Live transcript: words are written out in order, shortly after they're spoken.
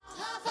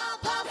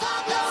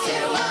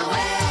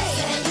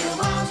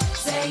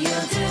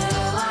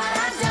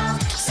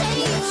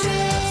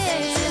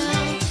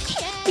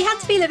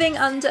living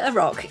under a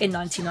rock in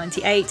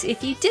 1998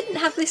 if you didn't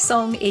have this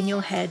song in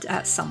your head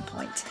at some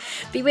point.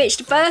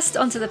 Bewitched burst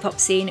onto the pop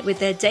scene with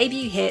their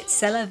debut hit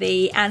C'est La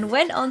Vie and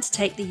went on to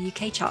take the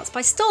UK charts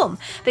by storm,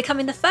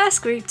 becoming the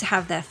first group to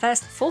have their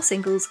first 4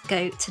 singles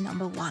go to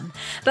number 1.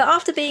 But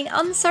after being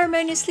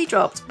unceremoniously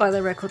dropped by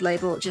the record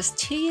label just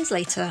 2 years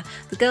later,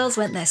 the girls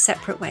went their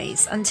separate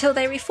ways until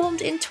they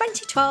reformed in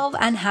 2012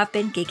 and have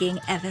been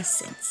gigging ever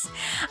since.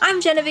 I'm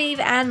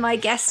Genevieve, and my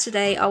guests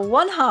today are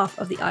one half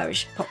of the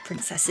Irish pop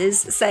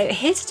princesses, so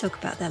here to talk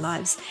about their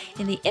lives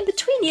in the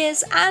in-between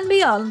years and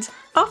beyond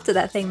after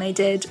that thing they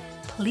did.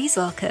 Please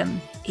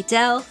welcome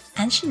Edel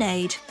and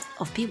Sinead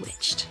of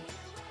Bewitched.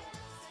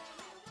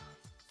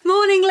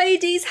 Morning,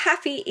 ladies.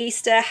 Happy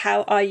Easter.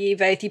 How are you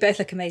both? You both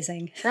look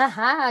amazing.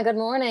 Aha, good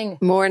morning.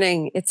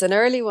 Morning. It's an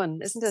early one,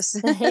 isn't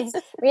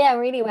it? Yeah,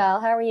 really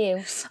well. How are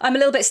you? I'm a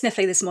little bit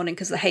sniffly this morning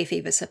because of the hay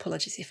fever, so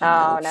apologies if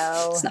I'm a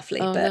little snuffly.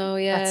 Oh, but no,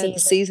 yeah. The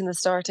season is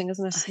starting,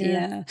 isn't it?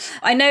 Yeah.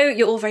 I know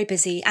you're all very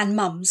busy and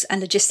mums,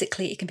 and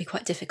logistically it can be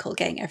quite difficult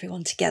getting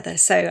everyone together.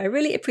 So I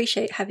really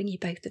appreciate having you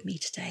both with me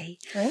today.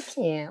 Thank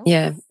you.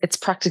 Yeah, it's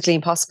practically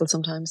impossible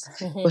sometimes.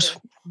 But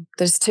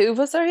there's 2 of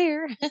us are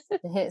here.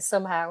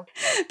 Somehow.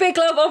 Big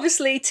love,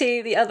 obviously,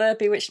 to the other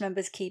Bewitched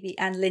members, Kiwi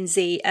and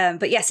Lindsay.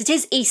 But yes, it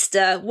is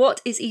Easter.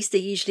 What is Easter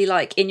usually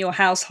like in your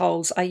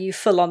households? Are you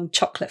full-on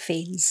chocolate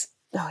fiends?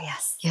 Oh,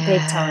 yes. Yeah,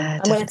 big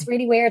time. I mean, it's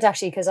really weird,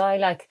 actually, because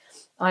I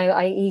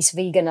eat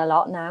vegan a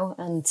lot now,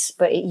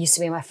 but it used to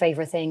be my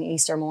favourite thing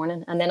Easter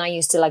morning. And then I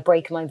used to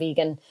break my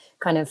vegan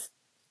kind of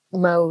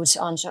mode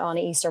on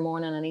Easter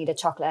morning and eat a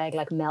chocolate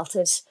egg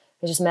melted.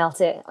 I just melt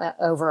it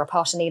over a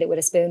pot and eat it with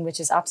a spoon, which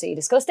is absolutely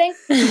disgusting.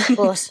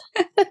 But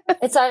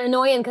it's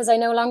annoying because I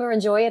no longer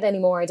enjoy it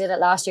anymore. I did it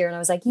last year and I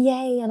was like,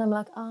 yay. And I'm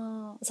like,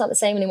 oh, it's not the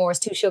same anymore. It's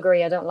too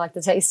sugary. I don't like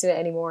the taste of it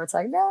anymore. It's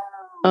like, no.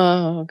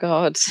 Oh,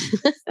 God.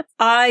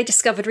 I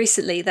discovered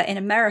recently that in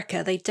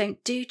America, they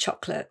don't do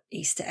chocolate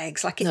Easter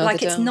eggs.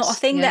 It's not a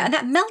thing there. And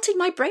that melted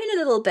my brain a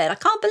little bit. I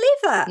can't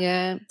believe that.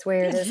 Yeah. It's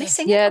weird.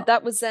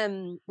 That was,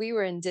 we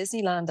were in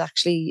Disneyland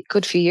actually a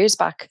good few years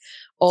back.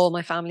 All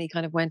my family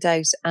kind of went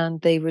out and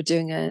they were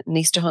doing an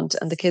Easter hunt,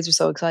 and the kids were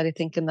so excited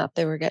thinking that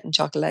they were getting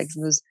chocolate eggs,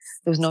 and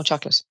there was no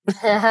chocolate.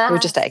 They were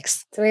just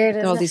eggs. It's weird,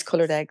 isn't all it? these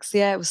coloured eggs.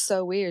 Yeah, it was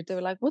so weird. They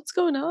were like, what's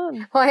going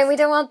on? Why, we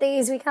don't want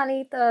these. We can't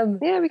eat them.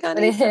 Yeah, we can't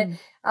eat them.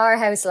 Our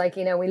house,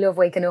 we love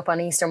waking up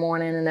on Easter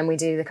morning and then we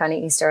do the kind of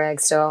Easter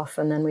egg stuff,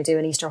 and then we do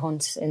an Easter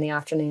hunt in the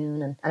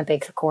afternoon and a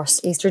big, of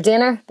course, Easter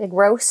dinner, big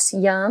roast,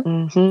 yum.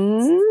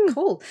 Mm-hmm.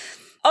 Cool.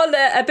 On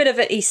a bit of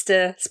an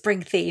Easter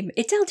spring theme,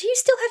 Edel, do you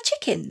still have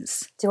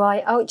chickens? Do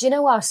I? Oh, do you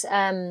know what?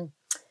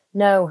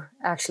 No,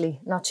 actually,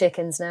 not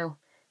chickens, no.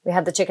 We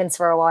had the chickens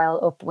for a while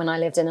up when I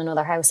lived in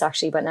another house,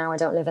 actually, but now I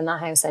don't live in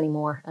that house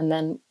anymore. And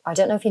then, I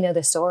don't know if you know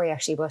this story,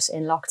 actually, but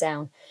in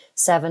lockdown,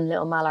 7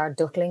 little mallard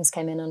ducklings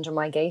came in under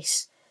my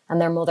gate and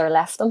their mother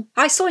left them.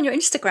 I saw on your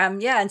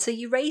Instagram, yeah, and so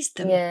you raised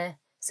them. Yeah.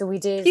 So we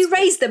did. You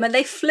raised them and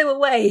they flew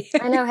away.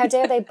 I know, how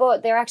dare they?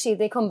 But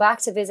they come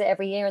back to visit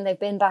every year, and they've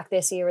been back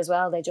this year as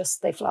well. They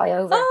fly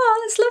over.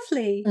 Oh, that's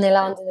lovely. And they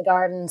land in the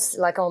gardens,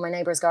 like all my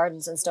neighbours'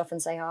 gardens and stuff,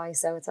 and say hi.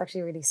 So it's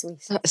actually really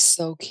sweet. That is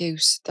so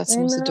cute. That's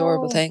the most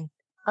adorable thing.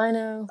 I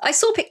know. I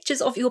saw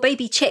pictures of your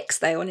baby chicks,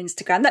 though, on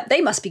Instagram.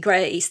 They must be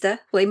grey at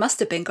Easter. Well, they must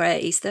have been grey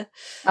at Easter.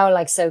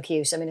 Oh, so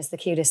cute. I mean, it's the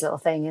cutest little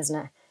thing, isn't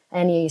it?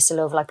 And you used to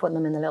love putting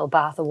them in the little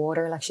bath of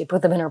water, she'd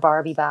put them in her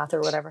Barbie bath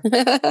or whatever.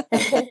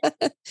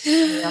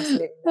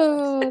 Absolutely.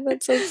 Oh,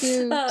 that's so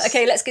cute.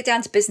 Okay, let's get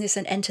down to business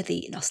and enter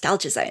the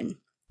nostalgia zone.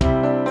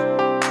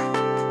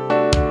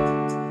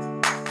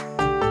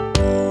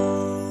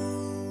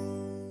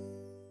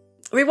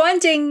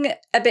 Rewinding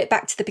a bit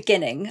back to the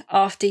beginning,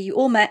 after you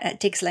all met at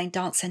Diggs Lane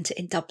Dance Centre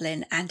in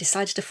Dublin and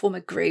decided to form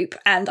a group,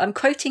 and I'm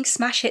quoting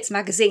Smash Hits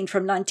magazine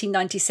from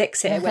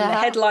 1996 here, when the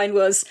headline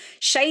was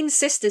Shane's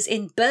sisters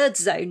in Bird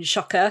Zone,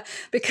 shocker,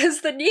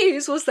 because the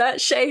news was that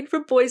Shane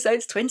from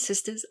Boyzone's twin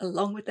sisters,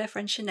 along with their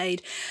friend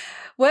Sinead,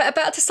 were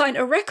about to sign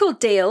a record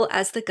deal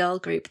as the girl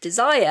group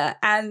Desire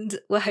and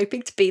were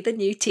hoping to be the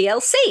new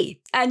TLC.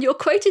 And you're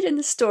quoted in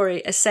the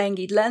story as saying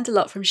you'd learned a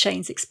lot from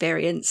Shane's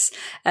experience.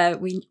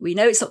 We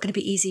know it's not going to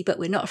be easy, but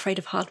we're not afraid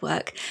of hard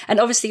work. And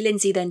obviously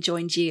Lindsay then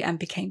joined you and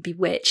became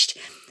Bewitched.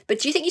 But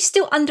do you think you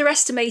still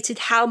underestimated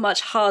how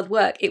much hard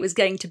work it was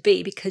going to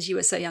be because you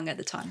were so young at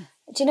the time?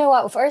 Do you know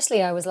what?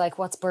 Firstly, I was like,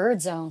 what's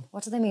Bird Zone?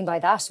 What do they mean by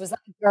that? Was that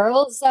a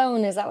girls'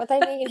 zone? Is that what they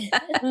mean?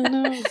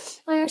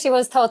 I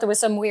actually thought there was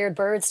some weird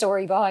bird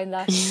story behind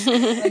that.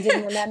 I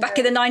didn't remember. Back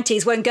in the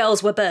 90s when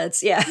girls were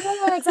birds, yeah.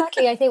 Yeah,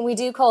 exactly. I think we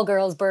do call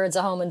girls birds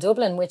at home in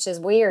Dublin, which is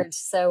weird.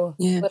 So,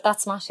 but that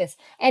smashes.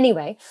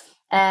 Anyway,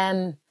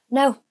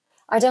 no,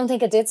 I don't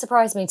think it did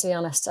surprise me, to be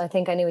honest. I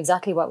think I knew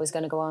exactly what was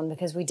going to go on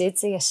because we did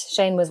see it.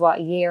 Shane was, a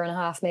year and a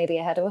half maybe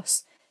ahead of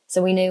us.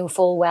 So we knew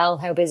full well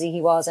how busy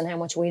he was and how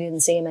much we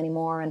didn't see him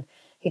anymore. And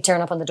he'd turn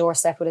up on the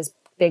doorstep with his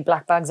big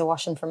black bags of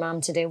washing for Mum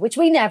to do, which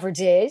we never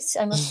did,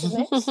 I must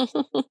admit.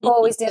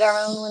 Always did our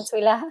own once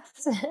we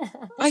left.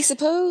 I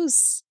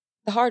suppose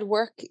the hard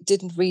work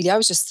didn't really, I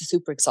was just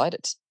super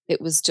excited. It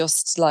was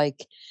just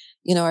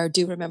I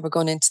do remember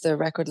going into the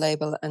record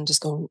label and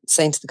just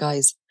saying to the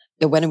guys,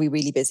 when are we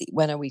really busy?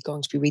 When are we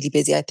going to be really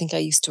busy? I think I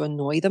used to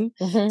annoy them.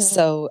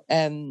 So,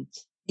 I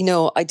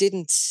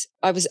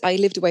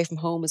lived away from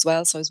home as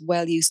well. So I was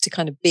well used to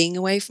kind of being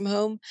away from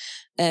home.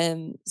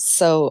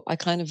 So I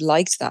kind of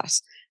liked that.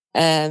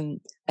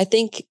 I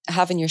think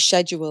having your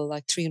schedule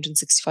like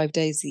 365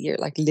 days a year,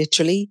 like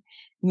literally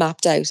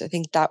mapped out, I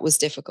think that was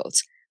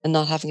difficult, and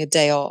not having a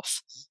day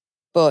off.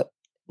 But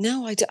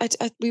no,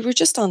 we were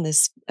just on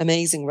this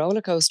amazing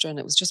roller coaster, and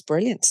it was just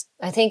brilliant.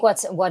 I think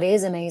what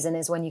is amazing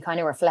is when you kind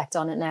of reflect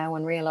on it now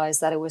and realize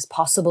that it was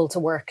possible to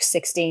work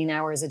 16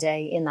 hours a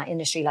day in that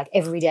industry, like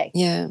every day.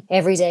 Yeah.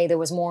 Every day there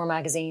was more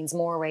magazines,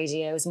 more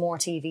radios, more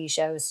TV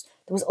shows.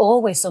 There was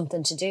always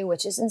something to do,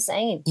 which is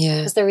insane. Yeah.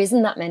 Because there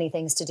isn't that many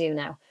things to do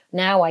now.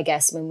 Now, I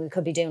guess, when we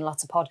could be doing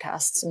lots of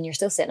podcasts and you're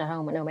still sitting at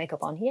home with no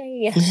makeup on.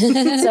 Yay.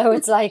 So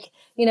it's like,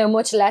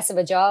 much less of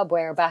a job,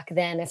 where back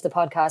then, if the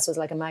podcast was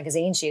like a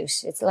magazine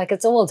shoot, it's like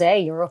it's all day.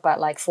 You're up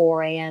at like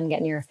 4 a.m.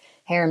 getting your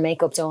hair and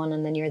makeup done,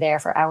 and then you're there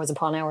for hours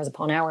upon hours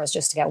upon hours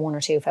just to get one or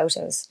two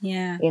photos.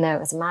 Yeah.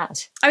 It's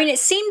mad. I mean, it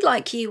seemed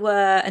like you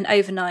were an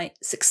overnight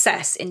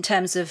success in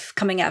terms of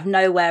coming out of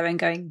nowhere and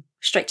going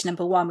straight to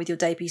number one with your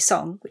debut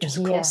song, which was,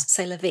 of course,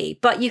 C'est La Vie.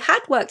 But you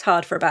had worked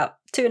hard for about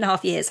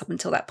 2.5 years up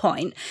until that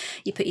point.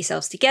 You put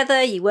yourselves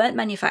together, you weren't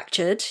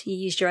manufactured, you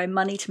used your own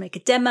money to make a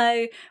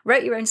demo,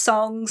 wrote your own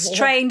songs,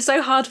 trained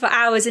so hard for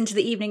hours into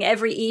the evening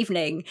every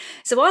evening.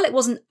 So while it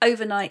wasn't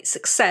overnight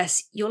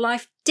success, your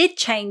life did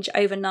change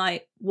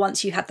overnight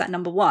once you had that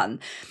number one.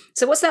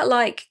 So what's that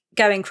like,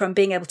 going from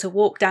being able to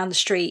walk down the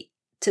street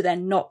to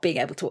then not being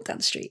able to walk down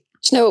the street?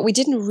 Do you know what? We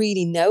didn't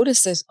really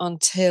notice it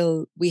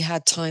until we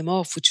had time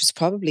off, which was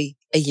probably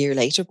a year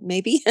later,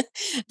 maybe,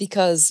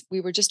 because we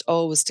were just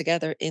always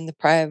together in the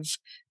Prev,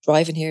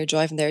 driving here,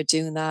 driving there,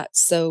 doing that.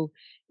 So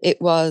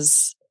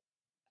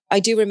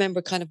I do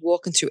remember kind of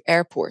walking through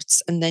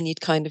airports, and then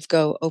you'd kind of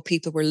go, oh,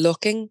 people were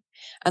looking,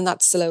 and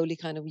that slowly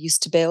kind of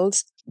used to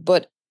build.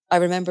 But I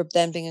remember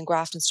then being in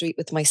Grafton Street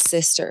with my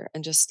sister,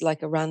 and just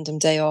like a random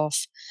day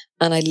off,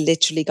 and I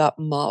literally got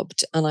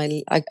mobbed, and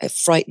I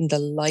frightened the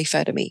life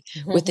out of me.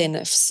 Within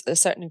a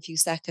certain few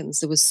seconds.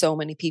 There was so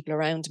many people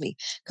around me,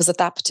 because at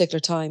that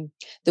particular time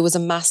there was a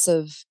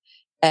massive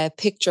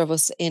picture of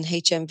us in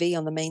HMV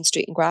on the main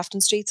street in Grafton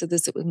Street. So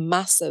it was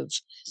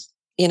massive.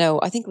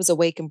 I think it was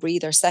Awake and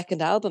Breathe, our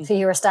second album. So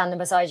you were standing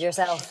beside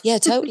yourself. Yeah,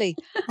 totally.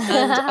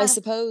 And I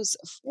suppose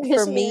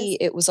for me,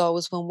 it was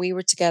always when we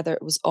were together,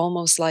 it was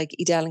almost like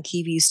Edel and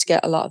Kiwi used to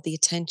get a lot of the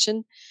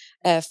attention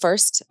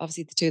first,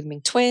 obviously the two of them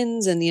being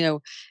twins. And,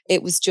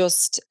 it was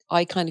just,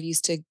 I kind of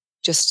used to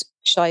just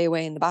shy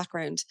away in the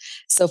background.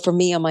 So for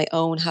me on my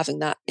own, having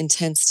that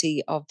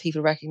intensity of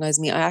people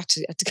recognizing me, I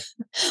actually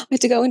had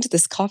to go into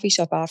this coffee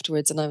shop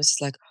afterwards, and I was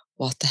just like,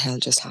 what the hell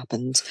just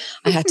happened?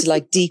 I had to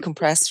like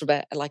decompress for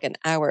about like an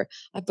hour.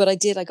 But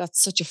I got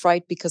such a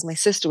fright because my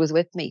sister was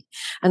with me,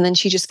 and then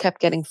she just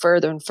kept getting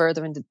further and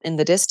further in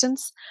the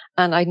distance,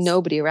 and I had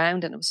nobody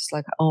around, and it was just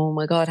like, oh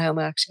my God, how am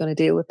I actually going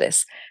to deal with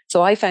this?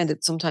 So I found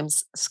it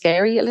sometimes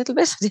scary a little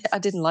bit. I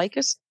didn't like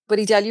it. But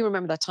Edel, you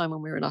remember that time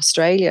when we were in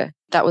Australia?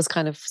 That was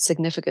kind of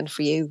significant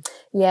for you.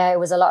 Yeah, it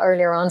was a lot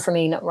earlier on for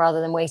me,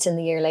 rather than waiting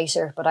the year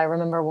later. But I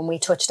remember when we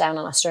touched down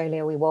in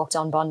Australia, we walked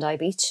on Bondi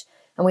Beach,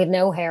 and we had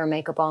no hair and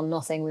makeup on,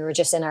 nothing. We were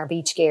just in our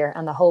beach gear,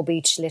 and the whole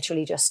beach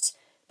literally just,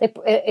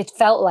 it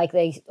felt like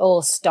they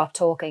all stopped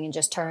talking and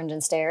just turned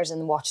and stared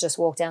and watched us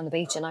walk down the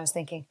beach. And I was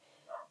thinking,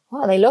 what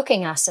are they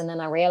looking at? And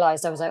then I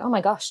realised, I was like, oh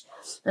my gosh.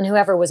 And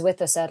whoever was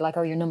with us said like,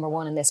 oh, you're number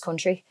one in this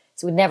country.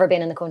 So we'd never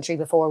been in the country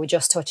before. We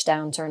just touched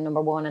down, turned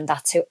number one, and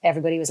that's who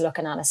everybody was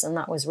looking at us. And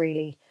that was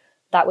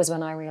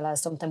when I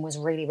realised something was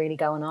really, really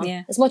going on.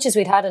 Yeah. As much as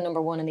we'd had a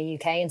number one in the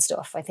UK and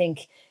stuff, I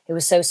think it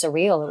was so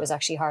surreal. It was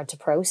actually hard to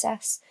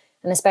process.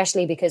 And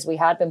especially because we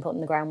had been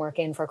putting the groundwork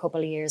in for a couple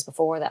of years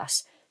before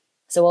that.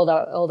 So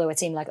although it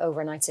seemed like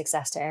overnight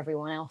success to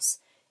everyone else,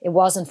 it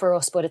wasn't for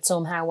us, but it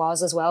somehow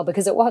was as well,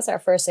 because it was our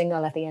first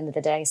single at the end of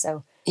the day.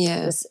 So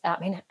yeah, it was,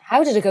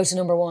 how did it go to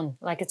number one?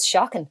 Like, it's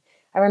shocking.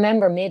 I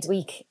remember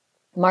midweek,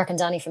 Mark and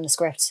Danny from The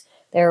Script,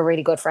 they were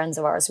really good friends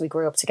of ours. We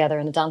grew up together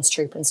in a dance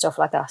troupe and stuff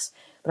like that.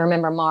 But I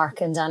remember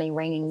Mark and Danny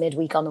ringing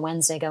midweek on the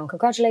Wednesday going,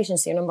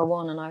 congratulations, you're number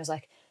one. And I was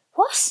like,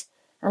 what?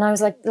 And I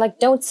was like,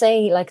 don't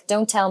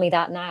tell me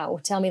that now.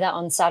 Tell me that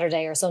on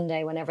Saturday or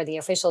Sunday, whenever the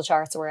official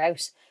charts were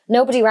out.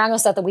 Nobody rang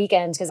us at the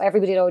weekend because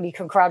everybody had already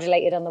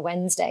congratulated on the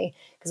Wednesday,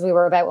 because we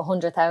were about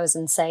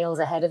 100,000 sales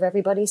ahead of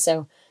everybody.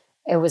 So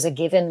it was a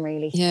given,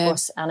 really. Yeah.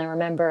 And I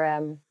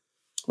remember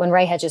when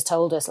Ray had just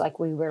told us, like,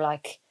 we were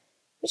like,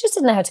 we just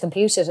didn't know how to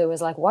compute it. It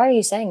was like, why are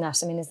you saying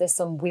that? I mean, is this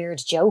some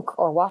weird joke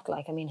or what?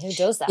 Like, I mean, who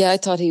does that? Yeah, I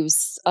thought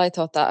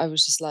that. I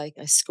was just like,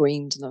 I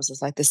screamed, and I was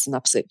just like, this is an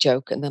absolute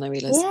joke. And then I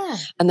realized,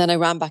 and then I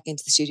ran back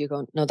into the studio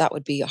going, no, that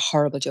would be a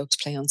horrible joke to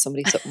play on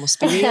somebody. So it must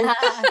be real.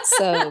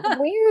 So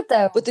weird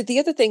though. But the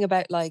other thing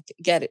about like,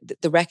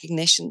 the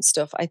recognition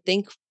stuff, I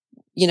think,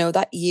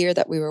 that year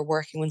that we were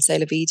working when C'est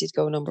La Vie did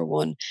go number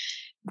one,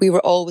 we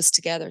were always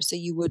together. So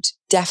you would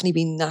definitely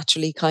be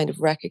naturally kind of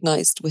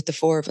recognized with the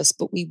four of us,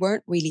 but we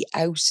weren't really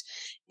out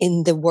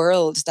in the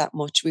world that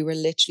much. We were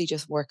literally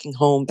just working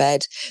home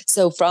bed.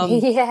 So from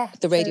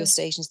the radio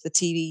stations, the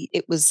TV,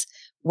 it was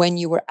when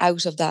you were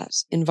out of that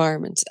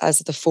environment as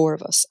the four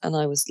of us, and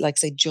I was, like,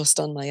 say,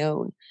 just on my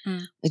own,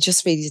 I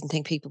just really didn't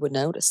think people would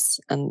notice.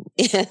 And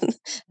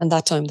and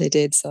that time they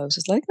did. So I was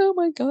just like, oh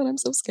my God, I'm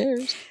so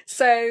scared.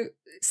 So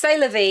C'est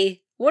La Vie,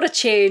 what a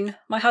tune.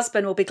 My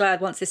husband will be glad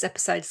once this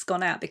episode's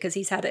gone out, because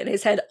he's had it in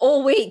his head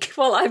all week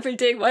while I've been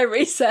doing my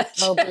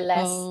research. Oh,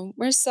 bless. Oh,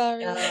 we're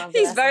sorry.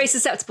 He's very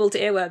susceptible to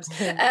earworms.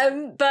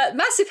 But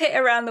massive hit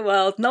around the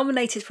world,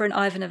 nominated for an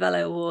Ivor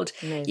Novello Award.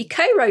 You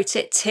co-wrote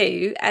it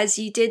too, as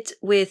you did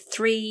with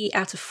 3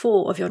 out of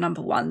 4 of your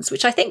number ones,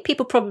 which I think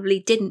people probably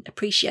didn't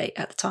appreciate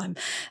at the time.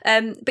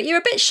 But you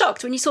were a bit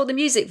shocked when you saw the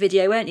music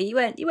video, weren't you?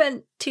 You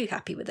weren't too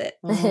happy with it.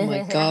 Oh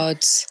my God.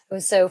 It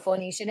was so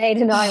funny.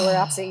 Sinead and I were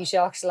absolutely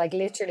shocked. Like,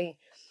 literally,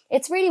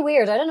 it's really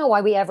weird. I don't know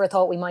why we ever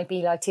thought we might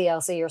be like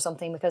TLC or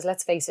something, because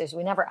let's face it,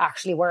 we never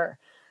actually were.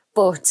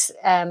 But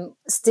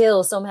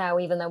still, somehow,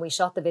 even though we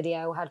shot the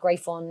video, had great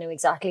fun, knew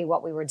exactly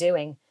what we were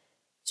doing,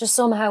 just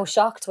somehow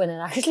shocked when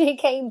it actually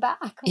came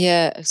back.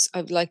 Yeah,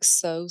 I'm like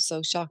so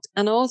shocked.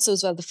 And also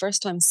as well, the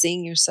first time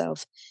seeing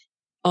yourself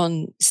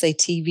on, say,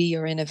 TV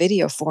or in a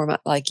video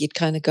format, like, you'd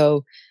kind of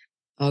go,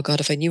 oh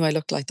God, if I knew I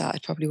looked like that, I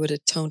probably would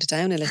have toned it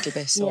down a little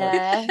bit. Do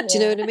you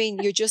know what I mean?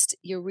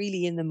 You're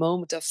really in the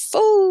moment of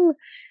full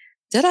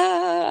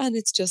da-da, and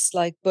it's just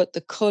like, but the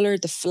colour,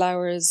 the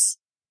flowers,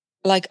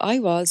 like, I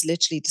was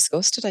literally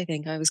disgusted. I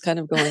think I was kind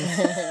of going,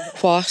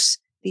 what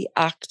the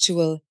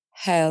actual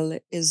hell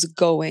is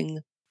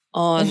going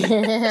on?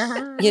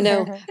 You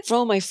know, for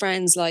all my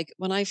friends, like,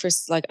 when I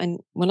first, like,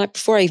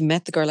 before I even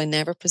met the girl, I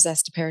never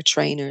possessed a pair of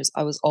trainers.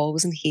 I was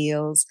always in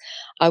heels.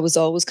 I was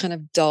always kind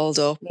of dolled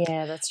up.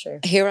 Yeah, that's true.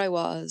 Here I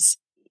was,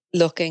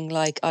 looking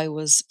like I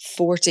was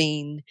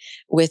 14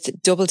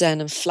 with double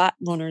denim flat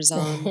runners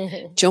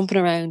on, jumping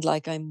around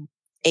like I'm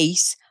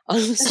 8. I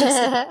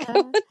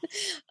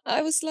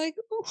was like,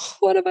 oh,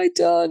 what have I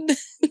done?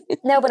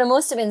 No, but it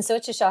must have been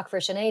such a shock for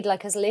Sinead, like,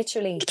 because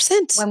literally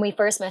 100%. When we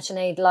first met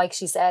Sinead, like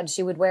she said,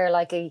 she would wear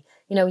like a,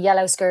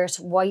 yellow skirt,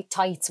 white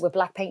tights with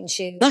black paint and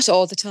shoes. Not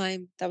all the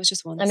time. That was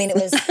just once. I mean, it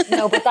was,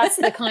 no, but that's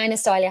the kind of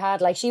style you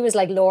had. Like, she was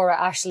like Laura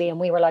Ashley and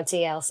we were like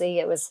TLC.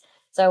 It was,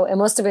 so it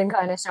must have been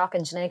kind of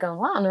shocking. Sinead going,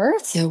 what on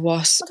earth? Yeah,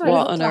 what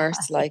on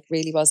earth, like,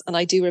 really was. And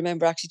I do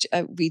remember, actually,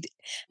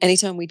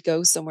 anytime we'd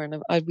go somewhere,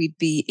 and we'd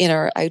be in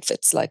our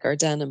outfits, like our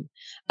denim,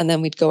 and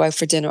then we'd go out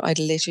for dinner, I'd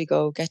literally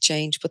go get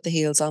changed, put the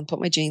heels on,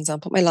 put my jeans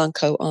on, put my long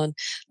coat on,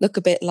 look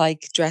a bit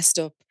like dressed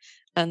up,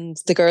 and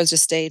the girls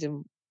just stayed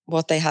in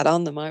what they had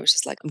on them. I was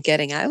just like, I'm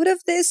getting out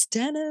of this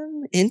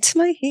denim into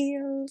my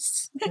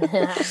heels.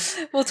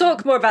 We'll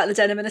talk more about the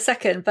denim in a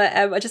second, but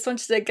I just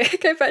wanted to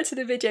go back to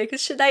the video,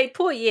 because Sinead,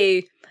 poor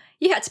you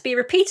had to be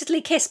repeatedly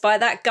kissed by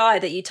that guy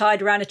that you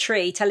tied around a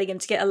tree telling him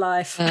to get a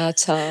life.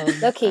 Tom.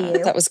 Lucky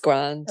you. That was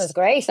grand. That was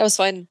great. That was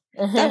fine.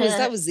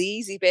 That was the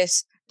easy bit.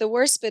 The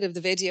worst bit of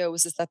the video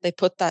was that they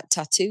put that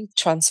tattoo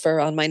transfer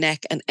on my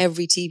neck, and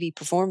every TV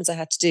performance I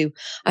had to do,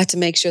 I had to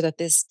make sure that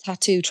this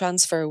tattoo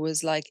transfer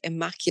was like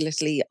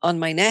immaculately on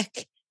my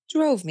neck.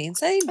 Drove me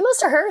insane. It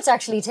must have hurt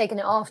actually taking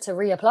it off to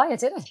reapply it,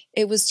 didn't it?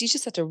 It was, you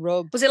just had to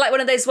rub. Was it like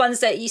one of those ones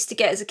that you used to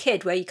get as a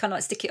kid where you kind of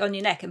like stick it on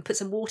your neck and put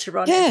some water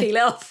on it and peel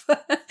it off?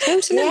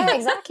 Totally. Yeah,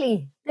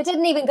 exactly. They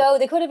didn't even go,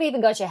 they could have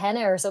even got you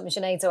henna or something,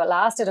 Sinead, so it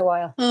lasted a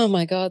while. Oh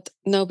my God.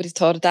 Nobody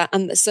thought of that.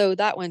 And so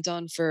that went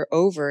on for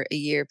over a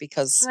year,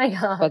 because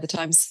by the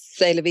time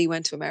C'est La Vie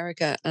went to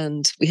America,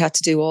 and we had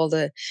to do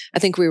I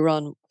think we were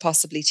on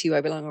possibly 2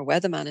 I Belong or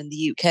Weatherman in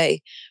the UK.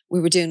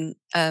 We were doing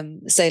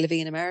C'est La Vie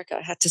in America.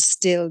 I had to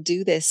still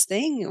do this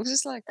thing. It was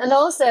just like, and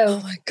also,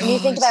 oh my God. When you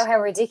think about how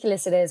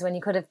ridiculous it is when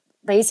you could have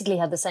basically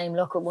had the same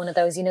look with one of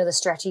those, the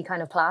stretchy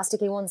kind of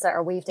plasticky ones that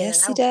are weaved in and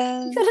out.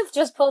 Yes, you could have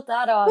just put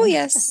that on. Oh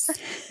yes,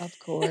 of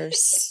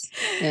course.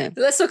 Yeah.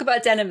 Let's talk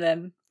about denim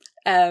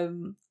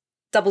then.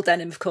 Double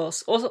denim, of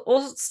course,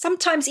 or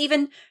sometimes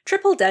even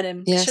triple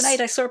denim. Yes.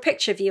 Sinead, I saw a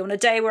picture of you on a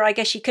day where I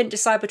guess you couldn't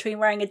decide between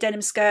wearing a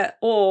denim skirt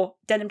or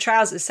denim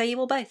trousers, so you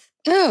wore both.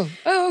 Oh,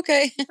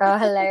 okay. Oh,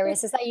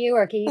 hilarious. Is that you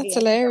or Kiwi? That's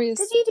hilarious.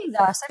 Did you do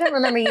that? I don't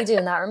remember you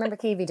doing that. I remember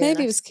Kiwi doing that.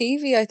 Maybe it was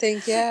Kiwi, I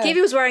think, yeah. Kiwi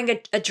was wearing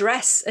a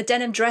dress, a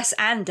denim dress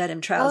and denim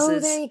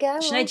trousers. Oh, there you go.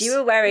 Sinead, you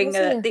were wearing,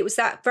 it was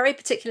that very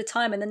particular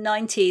time in the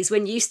 90s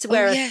when you used to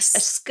wear a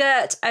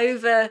skirt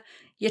over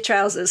your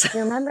trousers. You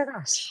remember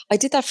that? I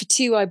did that for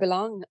 2 I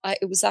Belong.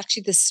 It was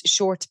actually this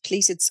short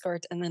pleated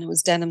skirt, and then it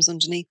was denims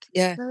underneath.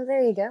 Yeah. Oh,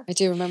 there you go. I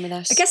do remember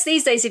that. I guess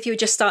these days, if you were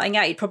just starting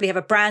out, you'd probably have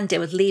a brand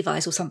deal with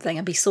Levi's or something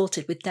and be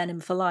sorted with denim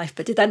for life.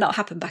 But did that not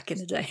happen back in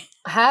the day?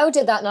 How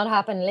did that not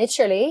happen?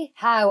 Literally,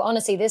 how?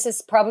 Honestly, this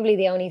is probably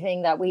the only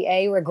thing that we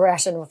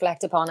regret and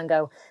reflect upon and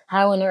go,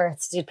 how on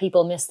earth did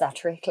people miss that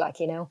trick?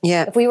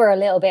 Yeah. If we were a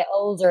little bit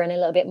older and a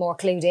little bit more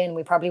clued in,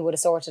 we probably would have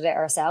sorted it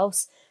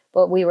ourselves.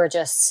 But we were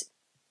just,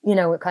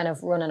 we're kind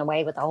of running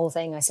away with the whole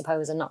thing, I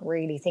suppose, and not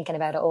really thinking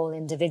about it all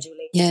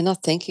individually. Yeah,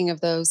 not thinking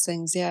of those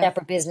things, yeah.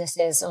 Separate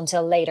businesses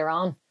until later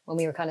on when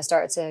we were kind of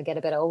started to get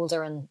a bit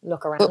older and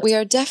look around. But we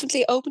are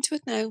definitely open to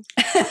it now.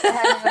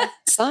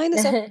 Sign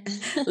us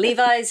up.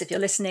 Levi's, if you're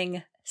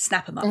listening,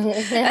 snap them up.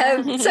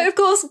 So, of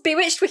course,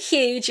 Bewitched were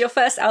huge. Your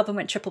first album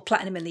went triple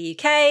platinum in the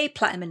UK,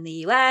 platinum in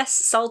the US,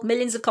 sold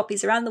millions of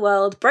copies around the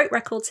world, broke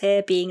records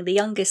here, being the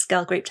youngest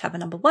girl group to have a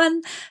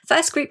 #1,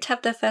 first group to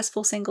have their first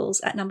 4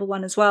 singles at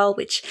 #1 as well,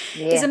 which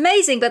is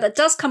amazing, but that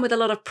does come with a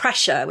lot of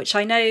pressure, which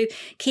I know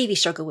Kiwi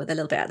struggled with a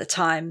little bit at the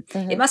time.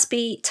 It must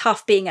be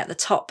tough being at the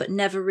top, but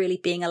never really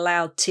being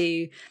allowed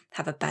to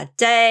have a bad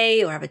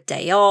day or have a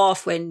day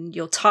off when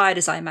you're tired,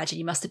 as I imagine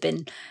you must have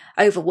been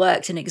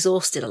overworked and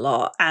exhausted a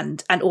lot,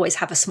 and always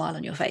have a smile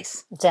on your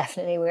face.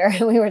 Definitely,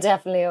 we were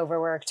definitely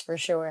overworked for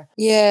sure.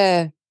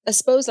 Yeah, I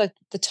suppose like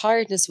the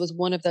tiredness was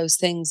one of those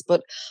things,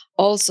 but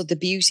also the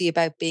beauty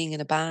about being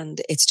in a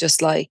band, it's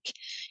just like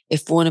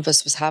if one of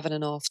us was having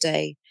an off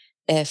day,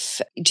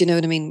 if, do you know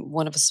what I mean,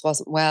 one of us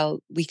wasn't well,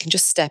 we can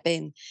just step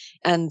in.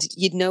 And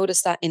you'd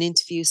notice that in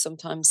interviews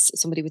sometimes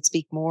somebody would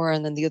speak more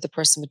and then the other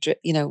person would,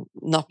 you know,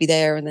 not be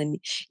there. And then,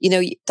 you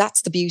know,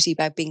 that's the beauty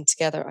about being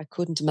together. I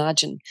couldn't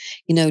imagine,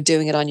 you know,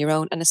 doing it on your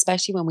own. And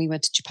especially when we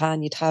went to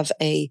Japan, you'd have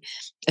a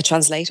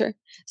translator.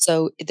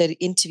 So the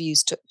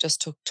interviews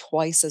just took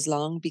twice as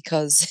long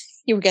because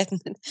you were getting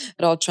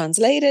it all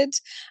translated.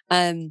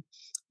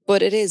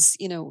 But it is,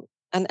 you know,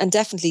 and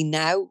definitely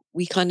now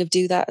we kind of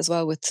do that as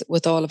well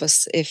with all of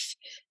us if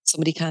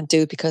somebody can't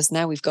do it, because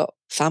now we've got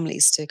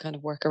families to kind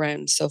of work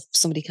around. So if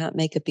somebody can't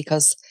make it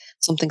because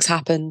something's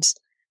happened,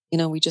 you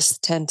know, we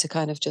just tend to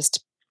kind of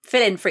just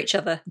fill in for each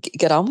other.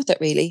 Get on with it,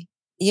 really.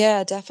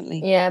 Yeah,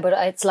 definitely. Yeah, but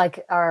it's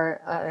like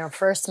our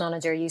first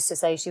manager used to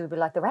say, she would be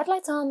like, the red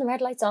light's on, the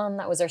red light's on.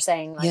 That was her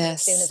saying. Like,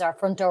 as soon as our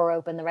front door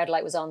opened, the red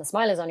light was on, the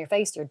smile is on your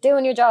face, you're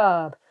doing your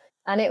job.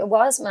 And it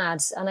was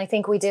mad. And I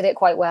think we did it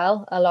quite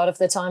well. A lot of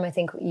the time, I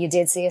think you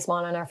did see a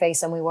smile on our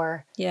face and we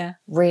were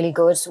really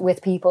good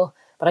with people.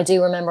 But I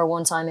do remember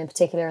one time in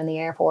particular in the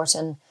airport,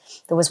 and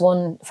there was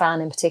one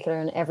fan in particular,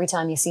 and every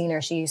time you seen her,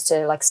 she used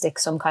to like stick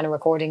some kind of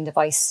recording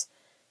device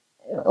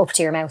up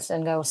to your mouth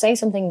and go, say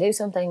something, do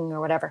something or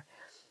whatever.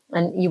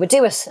 And you would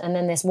do it. And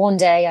then this one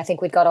day, I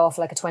think we'd got off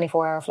like a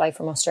 24-hour flight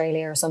from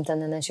Australia or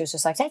something. And then she was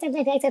just like, take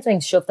that thing,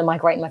 shoved the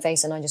mic right in my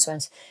face. And I just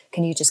went,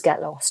 can you just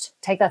get lost?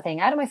 Take that thing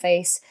out of my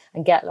face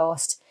and get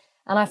lost.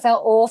 And I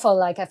felt awful.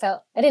 Like I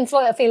didn't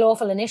feel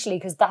awful initially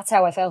because that's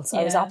how I felt.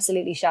 I was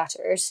absolutely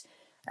shattered.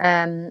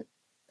 And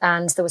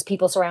there was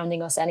people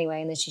surrounding us anyway.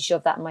 And then she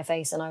shoved that in my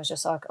face. And I was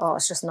just like, oh,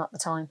 it's just not the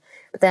time.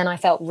 But then I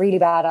felt really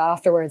bad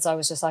afterwards. I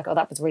was just like, oh,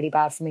 that was really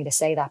bad for me to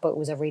say that. But it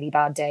was a really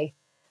bad day.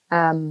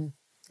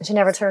 She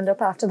never turned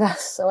up after that,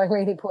 so I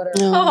really put her.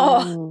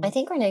 Oh. I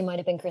think her name might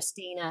have been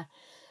Christina.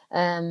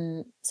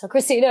 So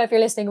Christina, if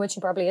you're listening, which she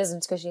probably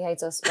isn't because she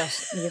hates us,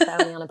 but you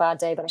found me on a bad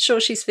day. But I'm sure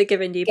she's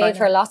forgiven you. Gave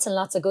her lots and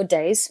lots of good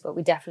days, but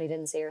we definitely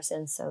didn't see her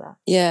since. So that.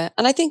 Yeah,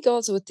 and I think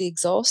also with the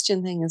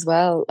exhaustion thing as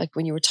well, like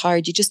when you were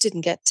tired, you just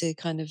didn't get to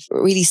kind of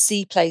really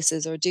see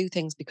places or do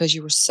things because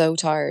you were so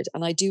tired.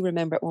 And I do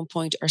remember at one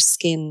point our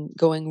skin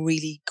going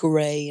really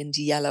grey and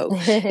yellow.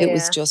 It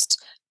was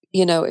just,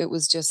 you know, it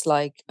was just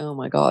like, oh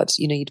my God,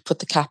 you know, you'd put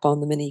the cap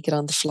on the minute you get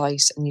on the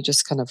flight and you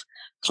just kind of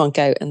conk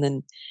out. And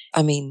then,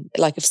 I mean,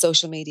 like if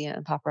social media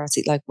and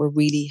paparazzi like were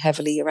really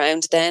heavily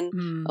around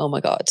then, oh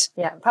my God.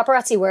 Yeah,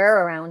 paparazzi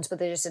were around, but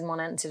they just didn't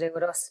want anything to do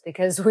with us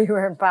because we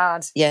were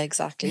bad. Yeah,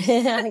 exactly.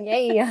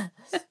 Yeah,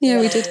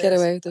 we did get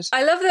away with it.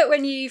 I love that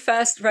when you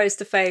first rose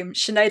to fame,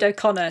 Sinead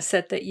O'Connor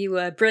said that you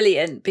were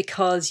brilliant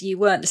because you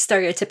weren't the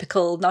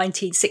stereotypical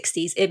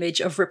 1960s image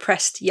of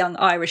repressed young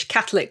Irish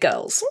Catholic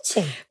girls.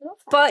 Did she?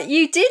 But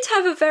you did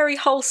have a very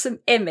wholesome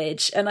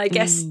image, and I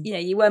guess, you know,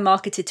 you were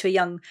marketed to a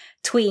young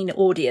tween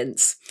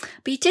audience.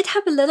 But you did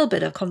have a little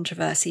bit of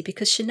controversy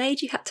because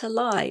Sinead, you had to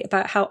lie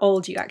about how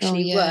old you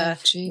actually were.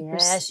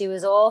 Jeepers. Yeah, she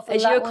was awful.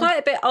 And you were quite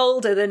a bit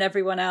older than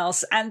everyone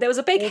else. And there was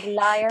a big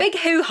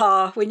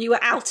hoo-ha when you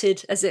were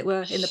outed, as it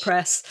were, in the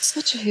press.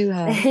 Such a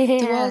hoo-ha.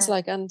 There was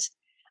like, and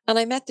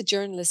I met the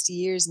journalist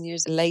years and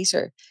years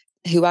later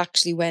who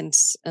actually went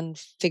and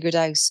figured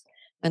out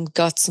and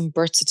got some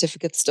birth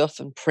certificate stuff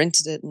and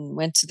printed it and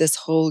went to this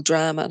whole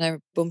drama. And I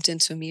bumped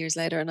into him years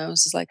later and I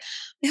was just like,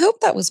 I hope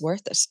that was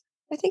worth it.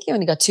 I think you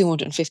only got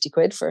 250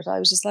 quid for it. I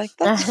was just like,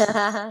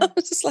 I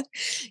was just like,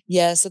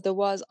 yeah. So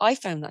I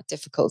found that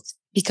difficult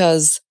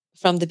because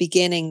from the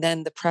beginning,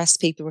 then the press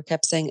people were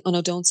kept saying, oh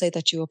no, don't say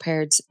that you au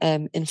paired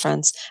in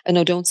France. And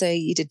no, don't say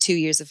you did 2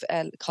 years of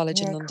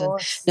college in London.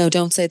 No,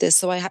 don't say this.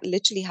 So I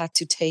literally had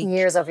to take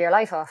years of your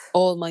life off.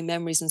 All my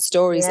memories and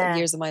stories and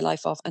years of my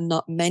life off and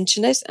not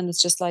mention it. And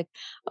it's just like,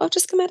 oh,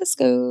 just come out of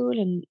school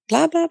and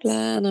blah, blah,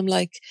 blah. And I'm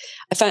like,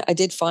 I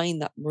did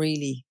find that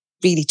really,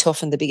 really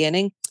tough in the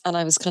beginning. And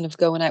I was kind of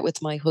going out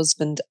with my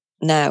husband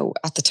now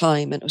at the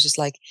time. And it was just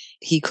like,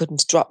 he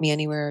couldn't drop me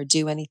anywhere or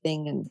do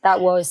anything. And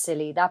that was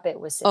silly. That bit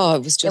was silly. Oh,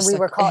 it was just and we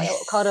like, were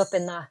caught up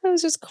in that. It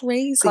was just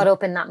crazy. Caught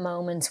up in that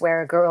moment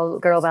where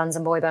girl bands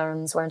and boy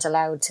bands weren't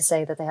allowed to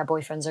say that they had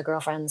boyfriends or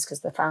girlfriends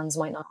because the fans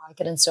might not like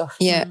it and stuff.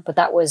 Yeah. But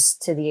that was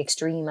to the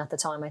extreme at the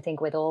time, I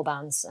think, with all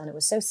bands. And it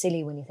was so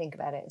silly when you think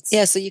about it.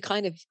 Yeah, so you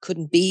kind of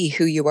couldn't be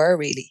who you were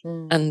really.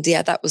 And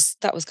yeah, that was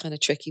kind of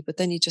tricky. But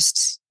then you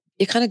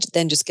kind of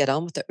then just get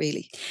on with it,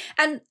 really.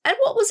 And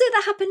what was it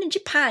that happened in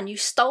Japan? You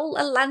stole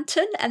a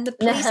lantern and the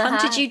police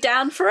hunted you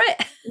down for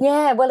it?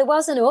 Yeah, well, it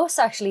wasn't us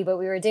actually, but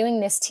we were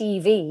doing this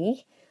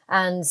TV,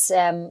 and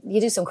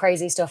you do some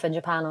crazy stuff in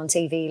Japan on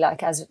TV,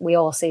 like as we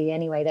all see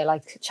anyway. They're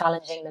like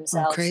challenging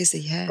themselves. Oh, crazy,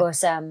 yeah.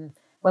 But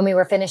when we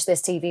were finished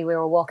this TV, we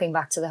were walking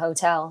back to the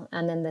hotel,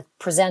 and then the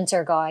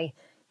presenter guy,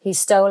 he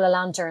stole a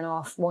lantern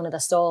off one of the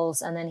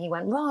stalls, and then he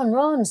went, "Run,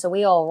 run!" So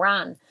we all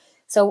ran.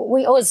 So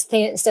we always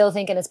still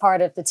thinking it's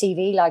part of the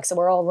TV, like, so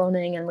we're all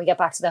running, and we get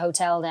back to the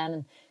hotel then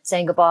and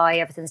saying goodbye,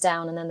 everything's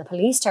down. And then the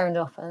police turned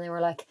up, and they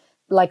were like,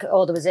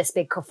 oh, there was this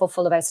big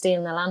kerfuffle about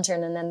stealing the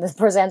lantern. And then the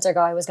presenter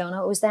guy was going,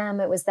 "Oh, it was them,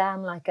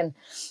 like, and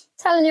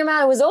telling your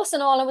man it was us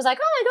and all." I was like,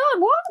 "Oh my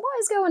God, what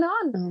is going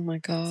on?" Oh my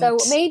God. So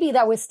maybe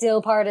that was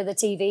still part of the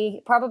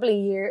TV.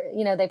 Probably,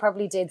 they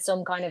probably did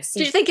some kind of...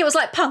 Did you think it was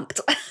like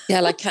Punk'd? Yeah,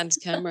 like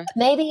candid camera.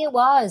 Maybe it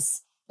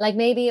was.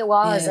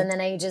 Yeah. And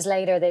then ages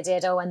later they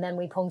did, and then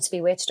we punked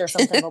Bewitched or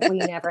something, but we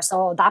never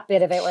saw that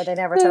bit of it where they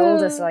never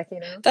told us,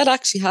 That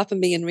actually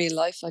happened to me in real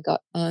life. I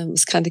got, it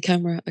was Candy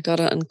Camera. I got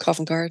it in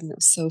Covent Garden. It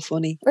was so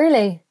funny.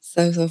 Really?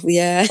 So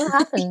yeah. What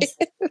happened?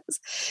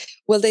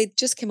 Well, they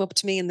just came up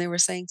to me and they were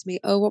saying to me,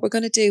 "Oh, what we're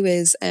going to do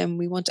is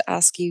we want to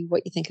ask you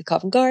what you think of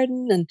Covent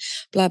Garden and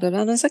blah, blah,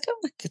 blah." And I was like,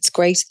 "Oh, it's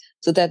great."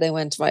 So then they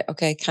went, "Right,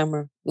 okay,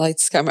 camera,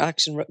 lights, camera,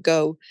 action,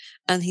 go."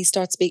 And he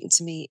starts speaking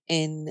to me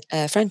in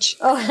French.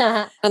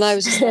 Oh. And I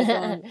was just like,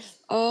 going,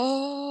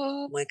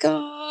 "Oh my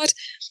God."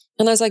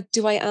 And I was like,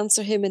 do I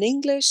answer him in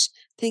English,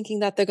 thinking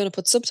that they're going to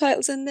put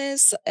subtitles in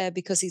this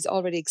because he's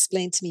already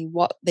explained to me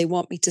what they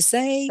want me to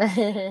say?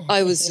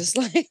 I was just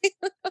like,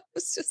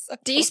 so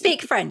Do you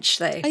speak French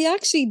though? I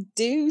actually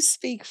do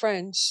speak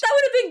French. That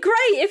would have been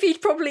great if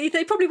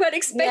they probably weren't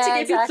expecting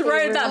if you'd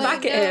thrown that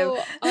back at him.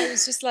 I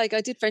was just like, I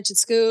did French in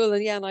school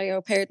and I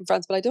au paired in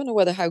France, but I don't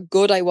know how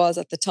good I was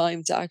at the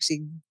time to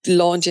actually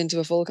launch into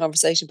a full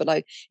conversation,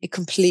 but it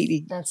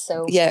completely... That's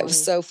so funny. It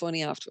was so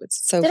funny afterwards.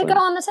 So did funny. it go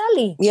on the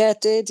telly? Yeah,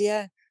 it did,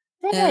 yeah.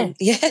 Did it?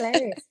 Yeah.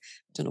 Hilarious.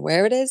 Don't know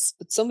where it is,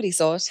 but somebody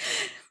saw it.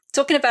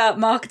 Talking about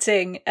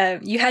marketing,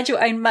 you had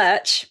your own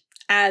merch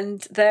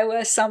and there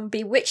were some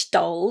Bewitched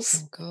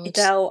dolls. Oh, God.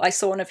 Adele, I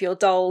saw one of your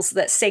dolls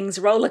that sings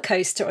Roller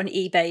Coaster on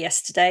eBay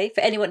yesterday. For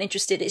anyone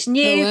interested, it's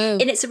new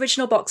in its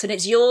original box and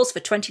it's yours for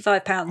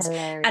 £25.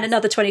 Hilarious. And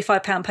another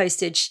 £25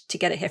 postage to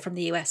get it here from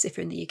the US if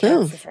you're in the UK.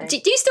 Oh. Do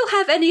you still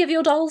have any of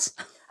your dolls?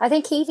 I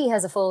think Kiwi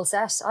has a full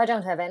set. I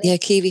don't have any. Yeah,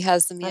 Kiwi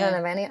has them, yeah. I don't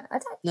have any.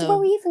 No. Well,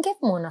 we even give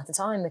them one at the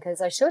time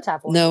because I should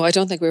have one. No, I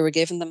don't think we were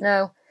given them.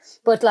 No.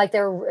 But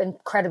they're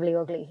incredibly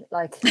ugly.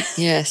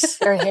 Yes.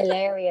 They're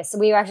hilarious.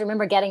 We actually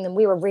remember getting them.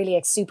 We were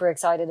really super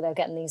excited about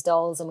getting these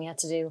dolls and we had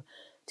to do...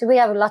 we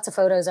have lots of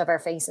photos of our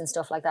face and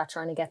stuff like that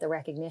trying to get the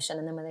recognition.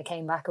 And then when they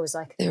came back, it was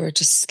like... They were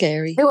just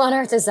scary. Who on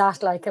earth is that?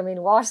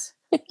 What?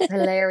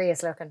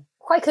 Hilarious looking.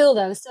 Quite cool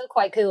though. It's still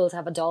quite cool to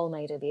have a doll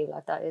made of you.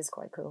 That is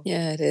quite cool.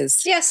 Yeah, it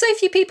is. Yeah, so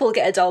few people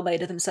get a doll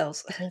made of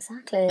themselves.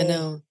 Exactly. I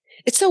know.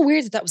 It's so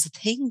weird that was a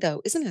thing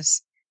though, isn't it?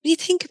 When you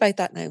think about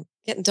that now,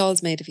 getting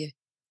dolls made of you.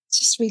 It's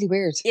just really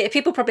weird. Yeah,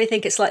 people probably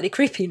think it's slightly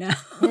creepy now.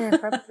 Yeah,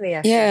 probably.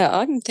 Actually. Yeah,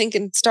 I'm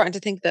starting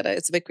to think that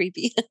it's a bit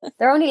creepy.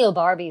 They're only little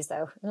Barbies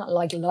though, not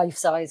like life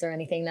size or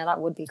anything. Now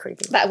that would be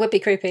creepy. That would be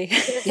creepy.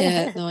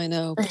 Yeah, no, I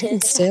know.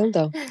 But still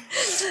though.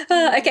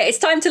 Okay, it's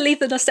time to leave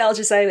the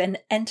nostalgia zone and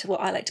enter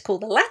what I like to call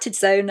the Latted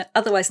zone,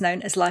 otherwise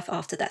known as life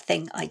after that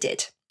thing I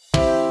did.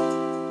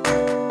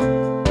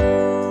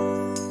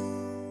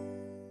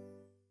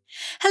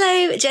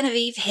 Hello,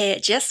 Genevieve here.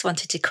 Just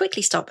wanted to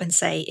quickly stop and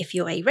say if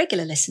you're a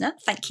regular listener,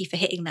 thank you for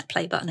hitting that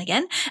play button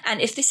again.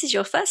 And if this is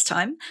your first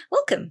time,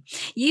 welcome.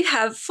 You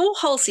have 4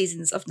 whole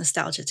seasons of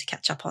nostalgia to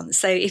catch up on.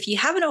 So if you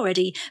haven't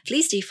already,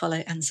 please do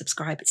follow and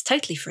subscribe. It's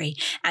totally free.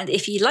 And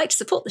if you'd like to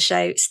support the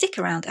show, stick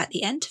around at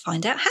the end to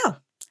find out how.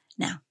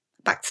 Now,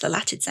 back to the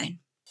Latted zone.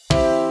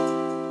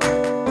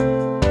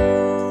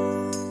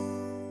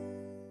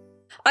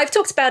 I've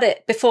talked about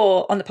it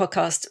before on the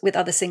podcast with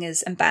other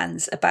singers and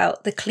bands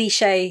about the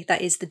cliche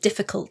that is the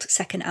difficult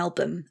second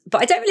album.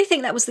 But I don't really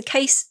think that was the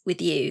case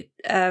with you.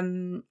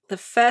 The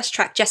first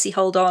track, Jessie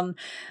Hold On,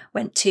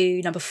 went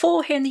to number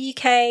 4 here in the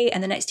UK,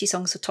 and the next 2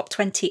 songs were top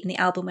 20 and the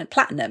album went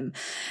platinum.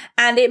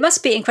 And it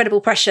must be incredible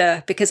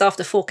pressure because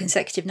after 4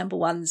 consecutive number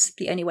 1s,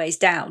 the only way is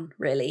down,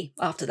 really,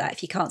 after that,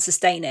 if you can't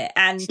sustain it.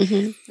 And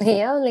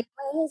the only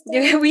way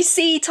is down. We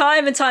see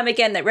time and time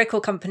again that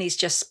record companies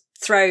just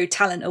throw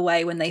talent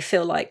away when they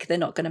feel like they're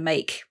not going to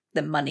make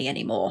them money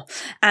anymore.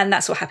 And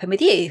that's what happened with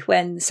you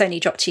when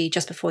Sony dropped you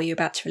just before you were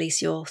about to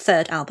release your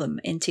 3rd album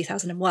in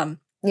 2001.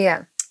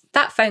 Yeah.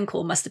 That phone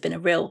call must have been a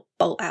real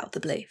bolt out of the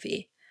blue for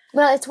you.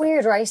 Well, it's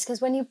weird, right?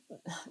 Because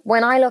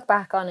when I look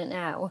back on it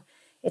now,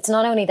 it's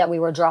not only that we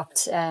were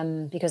dropped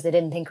because they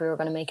didn't think we were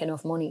going to make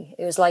enough money.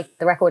 It was like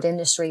the record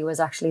industry was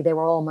actually, they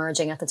were all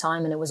merging at the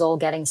time and it was all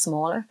getting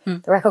smaller.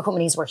 The record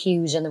companies were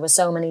huge and there was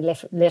so many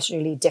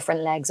literally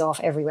different legs off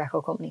every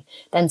record company.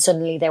 Then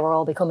suddenly they were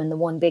all becoming the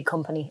one big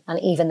company, and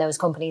even those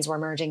companies were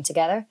merging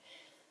together.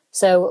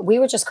 So we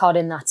were just caught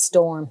in that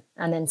storm,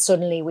 and then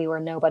suddenly we were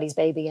nobody's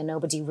baby, and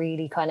nobody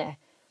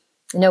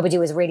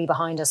was really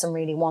behind us and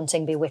really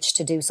wanting Bewitched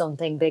to do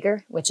something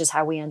bigger, which is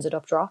how we ended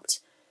up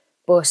dropped.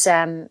 But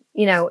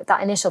that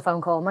initial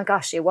phone call, my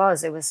gosh, it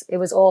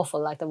was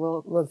awful, like the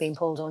rug being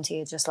pulled onto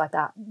you just like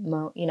that,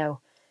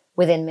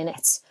 within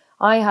minutes.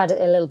 I had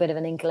a little bit of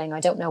an inkling,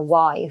 I don't know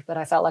why, but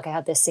I felt like I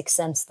had this sixth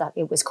sense that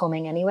it was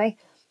coming anyway.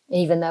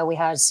 Even though we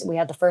had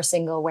the first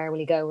single, Where Will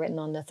You Go, written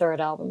on the third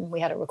album,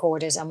 we had it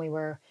recorded and we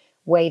were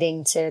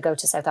waiting to go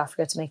to South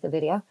Africa to make the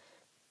video.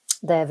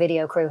 The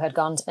video crew had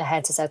gone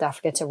ahead to South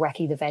Africa to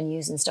recce the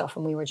venues and stuff,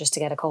 and we were just to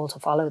get a call to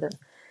follow them.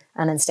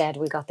 And instead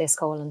we got this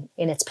call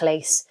in its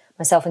place.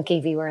 Myself and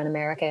Kiwi were in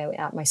America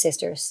at my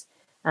sister's,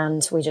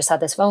 and we just had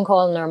this phone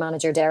call, and our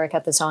manager Derek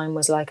at the time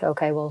was like,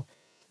 okay, well,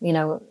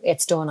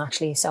 it's done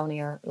actually,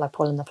 Sony are like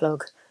pulling the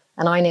plug.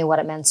 And I knew what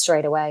it meant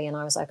straight away, and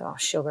I was like, oh,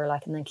 sugar,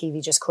 like, and then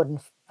Kiwi just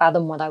couldn't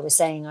fathom what I was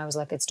saying. I was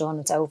like, it's done,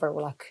 it's over,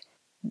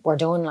 we're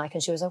done, like.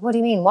 And she was like, what do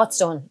you mean, what's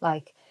done?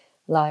 Like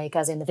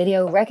as in the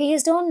video recce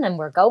is done and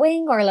we're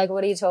going, or like,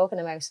 what are you talking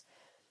about?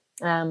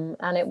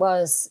 And it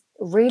was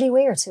really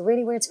weird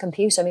to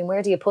compute. I mean,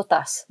 where do you put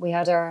that? We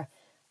had our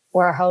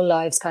whole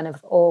lives kind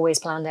of always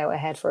planned out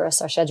ahead for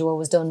us. Our schedule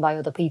was done by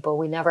other people.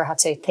 We never had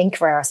to think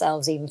for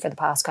ourselves, even for the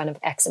past kind of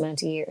X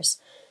amount of years.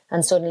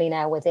 And suddenly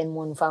now, within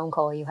one phone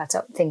call, you had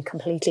to think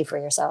completely for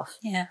yourself,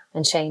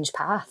 and change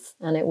path.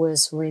 And it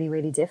was really,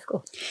 really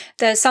difficult.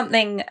 There's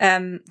something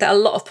that a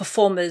lot of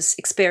performers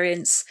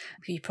experience.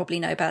 You probably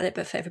know about it,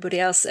 but for everybody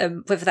else,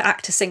 whether they're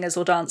actors, singers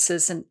or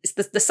dancers, and it's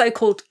the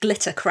so-called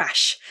glitter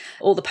crash,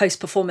 or the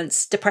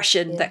post-performance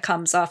depression that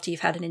comes after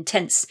you've had an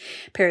intense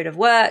period of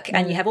work,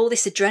 and you have all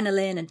this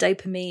adrenaline and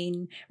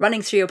dopamine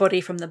running through your body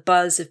from the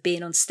buzz of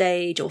being on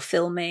stage or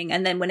filming.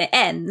 And then when it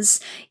ends,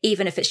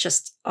 even if it's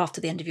just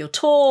after the end of your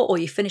tour or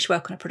you finish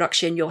work on a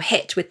production, you're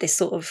hit with this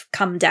sort of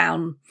come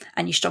down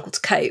and you struggle to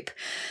cope.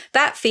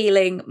 That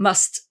feeling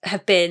must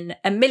have been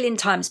a million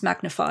times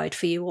magnified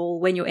for you all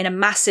when you're in a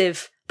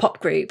massive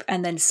pop group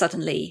and then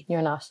suddenly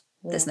you're not.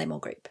 There's no more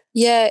group.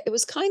 Yeah, it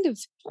was kind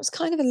of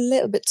a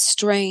little bit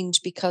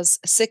strange, because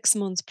 6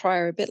 months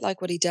prior, a bit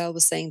like what Edel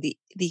was saying,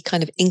 the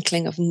kind of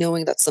inkling of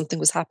knowing that something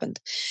was happened,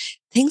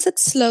 things had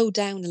slowed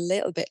down a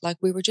little bit. Like,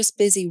 we were just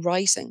busy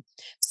writing.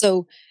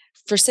 So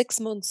for 6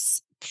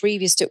 months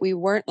previous to it, we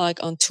weren't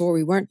like on tour.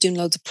 We weren't doing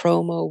loads of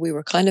promo. We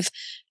were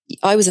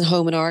I was in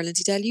home in Ireland.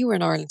 Edel, you were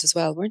in Ireland as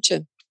well, weren't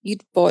you?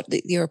 You'd bought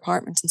your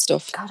apartments and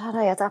stuff. God, had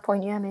I at that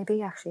point? Yeah,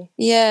 maybe actually.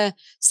 Yeah.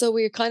 So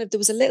we were there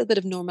was a little bit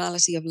of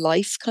normality of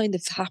life kind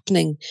of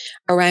happening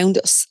around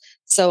us.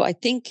 So I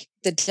think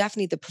that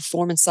definitely the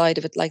performance side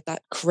of it, like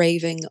that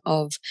craving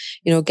of,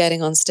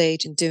 getting on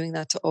stage and doing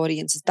that to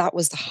audiences, that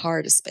was the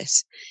hardest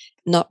bit.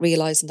 Not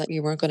realizing that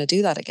you weren't going to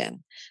do that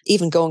again.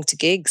 Even going to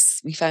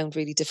gigs, we found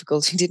really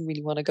difficult. We didn't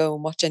really want to go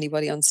and watch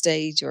anybody on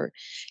stage, or,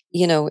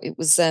 it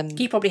was...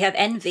 You probably have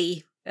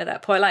envy at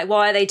that point, like,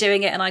 why are they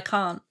doing it and I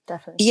can't?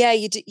 Definitely. Yeah,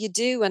 you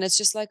do. And it's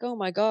just like, oh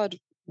my God,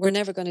 we're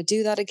never going to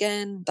do that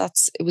again.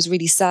 It was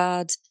really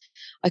sad.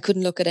 I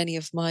couldn't look at any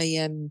of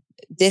my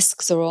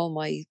discs or all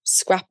my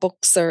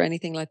scrapbooks or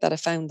anything like that. I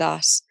found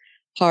that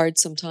hard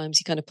sometimes.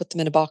 You kind of put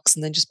them in a box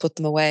and then just put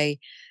them away.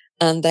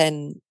 And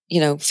then,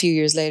 a few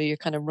years later, you're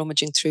kind of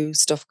rummaging through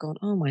stuff going,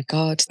 oh my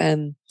God.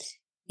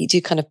 You do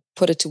kind of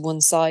put it to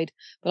one side.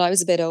 But I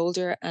was a bit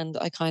older and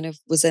I kind of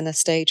was in a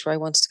stage where I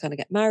wanted to kind of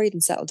get married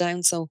and settle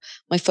down. So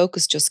my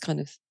focus just kind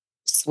of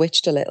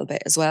switched a little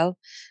bit as well.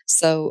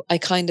 So I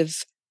kind of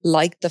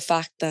liked the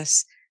fact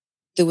that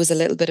there was a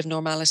little bit of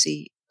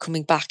normality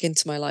coming back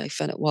into my life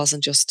and it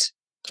wasn't just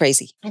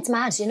crazy. It's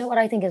mad. You know what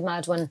I think is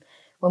mad when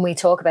we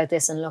talk about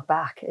this and look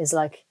back is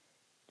like,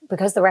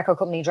 because the record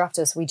company dropped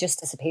us, we just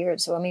disappeared.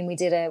 So, I mean, we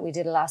did a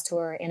last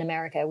tour in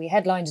America. We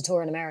headlined a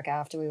tour in America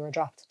after we were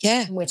dropped.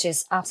 Yeah. Which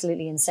is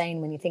absolutely insane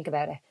when you think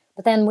about it.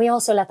 But then we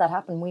also let that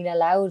happen. We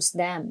allowed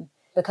them,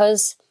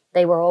 because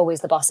they were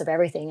always the boss of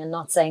everything, and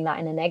not saying that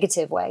in a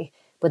negative way,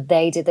 but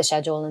they did the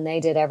schedule and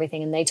they did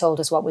everything and they told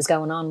us what was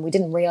going on. We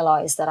didn't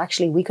realise that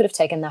actually we could have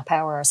taken that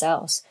power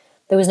ourselves.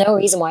 There was no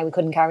reason why we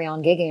couldn't carry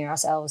on gigging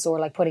ourselves or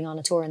like putting on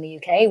a tour in the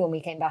UK when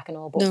we came back and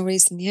all. But no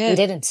reason, yeah. We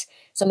didn't.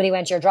 Somebody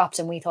went, you're dropped,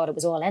 and we thought it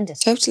was all ended.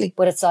 Totally.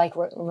 But it's like,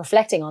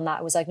 reflecting on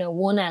that, it was like, no,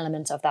 one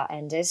element of that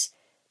ended,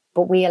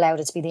 but we allowed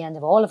it to be the end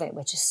of all of it,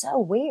 which is so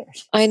weird.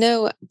 I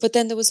know, but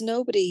then there was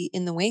nobody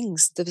in the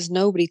wings. There was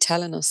nobody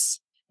telling us,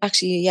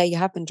 actually, yeah, you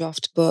have been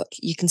dropped, but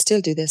you can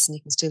still do this and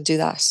you can still do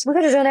that. We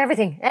could have done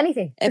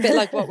anything. A bit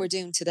like what we're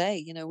doing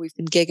today. We've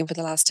been gigging for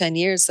the last 10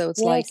 years. So it's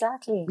like,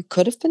 exactly. We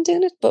could have been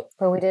doing it, but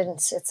we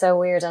didn't. It's so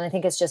weird. And I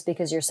think it's just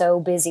because you're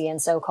so busy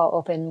and so caught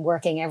up in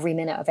working every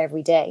minute of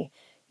every day.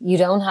 you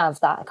don't have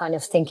that kind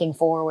of thinking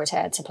forward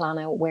to plan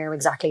out where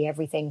exactly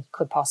everything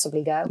could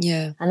possibly go.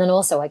 Yeah. And then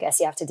also, I guess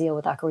you have to deal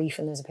with that grief,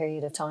 and there's a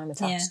period of time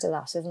attached to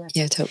that, isn't it?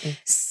 Yeah, totally.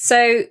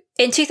 So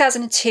in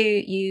 2002,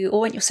 you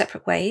all went your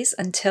separate ways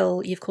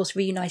until you, of course,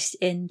 reunited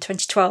in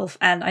 2012.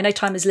 And I know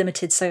time is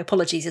limited, so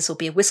apologies, this will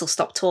be a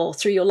whistle-stop tour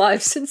through your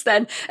lives since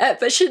then.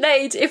 But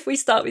Sinead, if we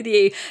start with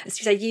you, as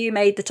you say, you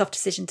made the tough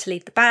decision to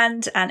leave the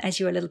band. And as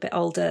you were a little bit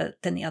older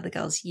than the other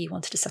girls, you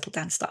wanted to settle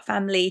down and start a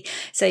family.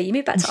 So you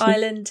moved back to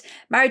Ireland,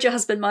 married your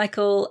husband,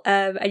 Michael,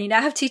 and you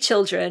now have 2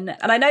 children.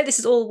 And I know this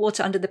is all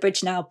water under the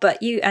bridge now,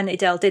 but you and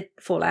Adele did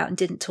fall out and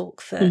didn't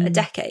talk for a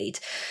decade.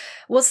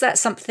 Was that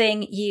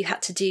something you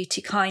had to do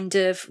to kind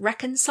of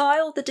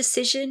reconcile the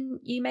decision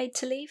you made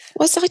to leave?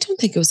 I don't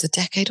think it was a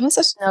decade, was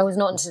it? No, it was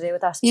nothing to do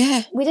with that.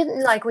 Yeah.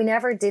 We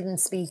never didn't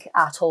speak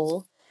at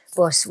all,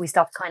 but we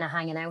stopped kind of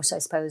hanging out, I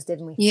suppose,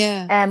 didn't we?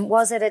 Yeah.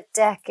 Was it a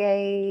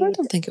decade? I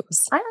don't think it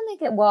was. I don't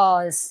think it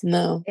was.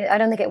 No. I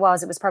don't think it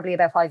was. It was probably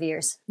about 5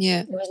 years.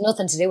 Yeah. It was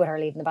nothing to do with her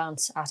leaving the band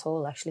at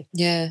all, actually.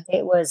 Yeah.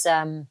 It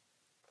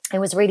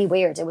was really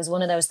weird. It was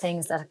one of those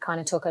things that kind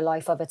of took a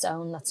life of its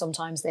own that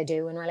sometimes they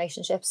do in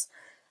relationships.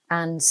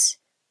 And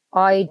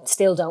I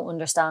still don't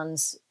understand,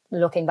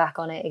 looking back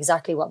on it,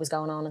 exactly what was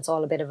going on. It's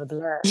all a bit of a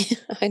blur.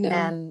 I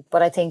know.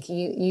 But I think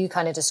you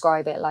kind of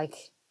describe it like,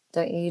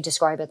 don't you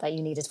describe it that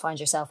you needed to find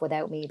yourself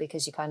without me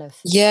because you kind of...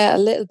 Yeah, a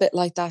little bit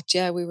like that.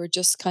 Yeah, we were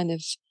just kind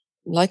of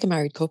like a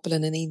married couple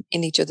and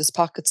in each other's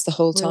pockets the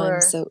whole time.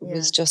 So it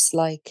was just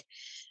like,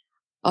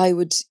 I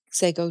would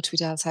say go to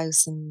Adele's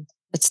house and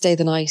let's stay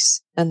the night.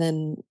 And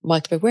then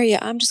Mike would be, where are you?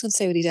 I'm just going to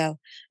stay with Adele.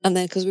 And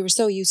then, because we were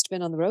so used to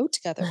being on the road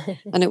together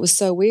and it was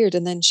so weird.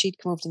 And then she'd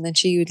come up and then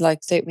she would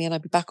like stay with me and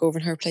I'd be back over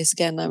in her place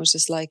again. And I was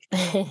just like,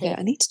 yeah,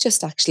 I need to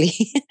just actually,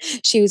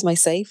 she was my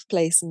safe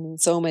place in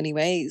so many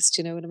ways.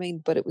 Do you know what I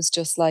mean? But it was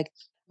just like,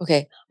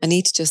 okay, I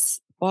need to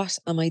just, what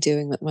am I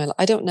doing with my life?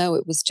 I don't know.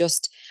 It was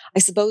just, I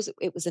suppose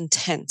it was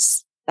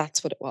intense.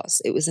 That's what it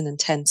was. It was an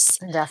intense.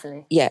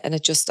 Definitely. Yeah. And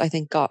it just, I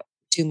think, got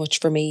too much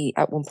for me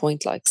at one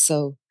point. Like,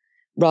 so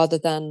rather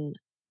than,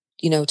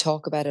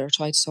 talk about it or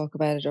try to talk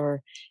about it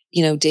or,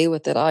 deal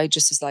with it, I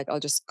just was like, I'll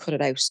just cut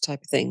it out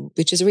type of thing,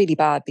 which is really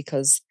bad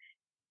because,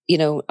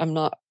 I'm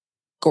not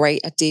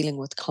great at dealing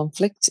with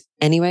conflict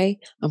anyway.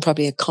 I'm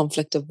probably a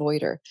conflict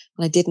avoider.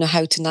 And I didn't know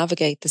how to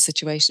navigate the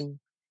situation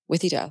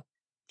with Adele.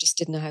 Just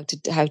didn't know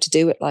how to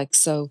do it. Like,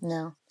 so.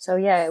 No. So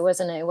yeah, it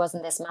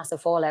wasn't this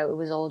massive fallout. It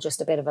was all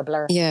just a bit of a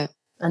blur. Yeah.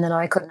 And then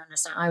I couldn't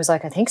understand. I was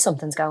like, I think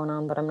something's going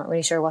on, but I'm not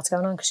really sure what's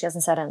going on because she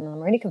hasn't said it and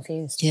I'm really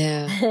confused.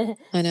 Yeah,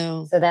 I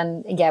know. So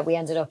then, yeah, we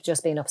ended up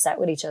just being upset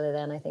with each other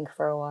then, I think,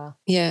 for a while.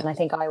 Yeah. And I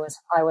think I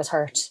was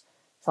hurt.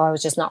 So I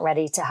was just not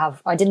ready to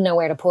I didn't know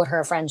where to put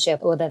her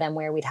friendship other than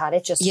where we'd had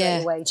it, just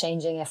straight away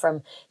changing it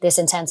from this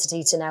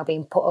intensity to now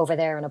being put over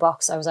there in a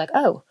box. I was like,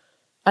 oh,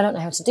 I don't know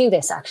how to do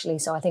this actually.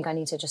 So I think I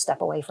need to just step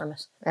away from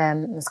it.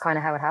 It's kind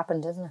of how it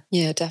happened, isn't it?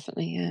 Yeah,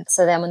 definitely. Yeah.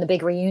 So then when the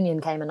big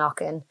reunion came a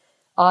knocking,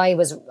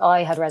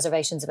 I had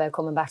reservations about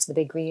coming back to the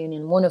big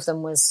reunion. One of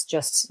them was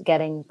just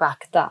getting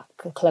back that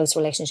close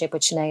relationship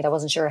with Sinead. I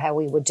wasn't sure how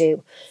we would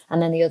do.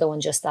 And then the other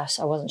one, just that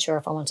I wasn't sure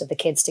if I wanted the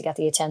kids to get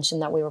the attention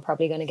that we were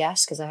probably going to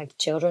get because I had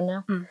children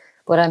now.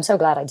 But I'm so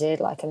glad I did.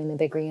 Like, I mean, the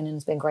big reunion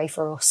has been great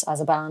for us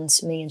as a band,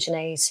 me and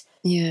Sinead,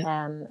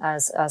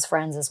 as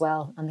friends as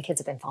well. And the kids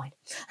have been fine.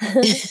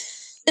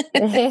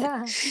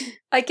 Yeah.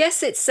 I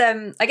guess it's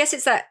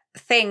that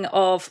thing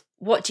of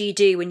what do you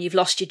do when you've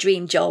lost your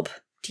dream job?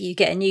 Do you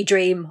get a new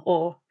dream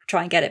or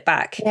try and get it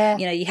back? Yeah.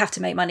 You have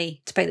to make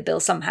money to pay the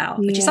bills somehow,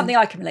 which is something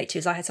I can relate to,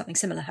 as I had something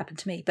similar happen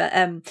to me. But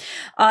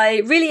I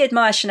really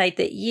admire, Sinead,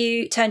 that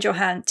you turned your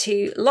hand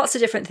to lots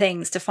of different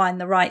things to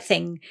find the right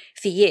thing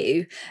for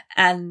you.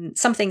 And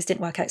some things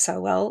didn't work out so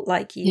well,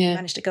 like you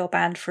managed a girl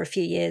band for a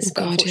few years,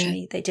 but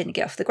unfortunately they didn't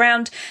get off the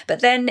ground.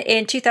 But then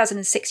in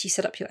 2006, you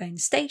set up your own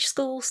stage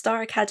school,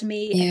 Star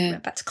Academy, and you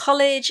went back to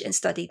college and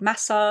studied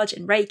massage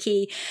and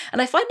Reiki.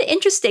 And I find it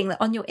interesting that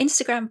on your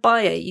Instagram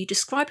bio, you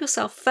describe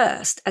yourself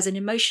first as an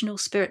emotional,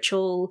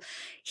 spiritual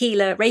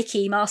healer,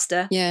 Reiki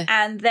master,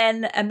 and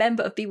then a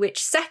member of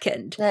Bewitched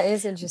second. That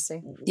is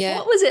interesting. Yeah.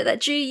 What was it that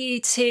drew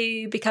you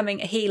to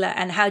becoming a healer,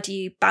 and how do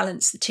you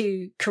balance the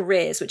two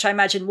careers, which I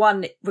imagine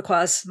one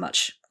requires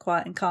much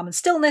quiet and calm and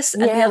stillness,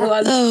 and the other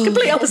one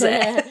complete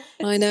opposite?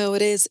 I know,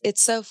 it is.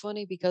 It's so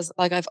funny because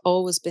like I've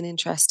always been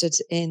interested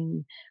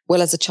in,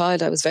 well, as a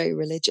child I was very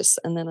religious,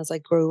 and then as I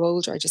grew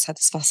older I just had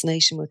this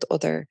fascination with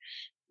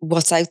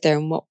what's out there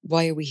and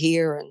why are we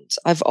here? And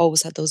I've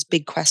always had those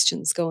big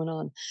questions going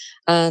on.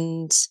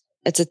 And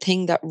it's a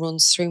thing that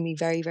runs through me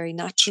very, very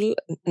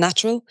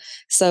natural.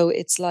 So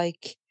it's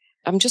like,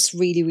 I'm just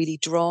really, really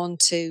drawn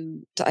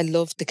to I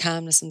love the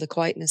calmness and the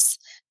quietness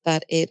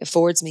that it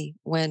affords me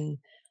when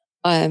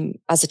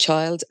as a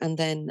child. And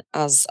then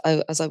as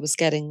I was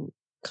getting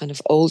kind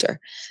of older.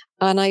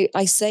 And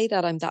I say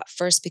that I'm that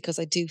first because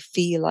I do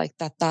feel like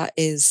that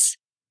is,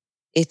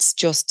 it's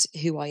just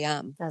who I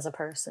am as a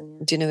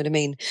person. Do you know what I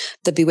mean?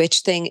 The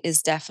Bewitched thing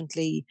is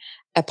definitely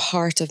a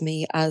part of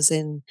me, as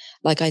in,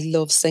 like, I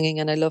love singing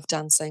and I love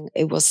dancing.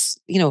 It was,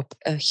 you know,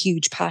 a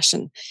huge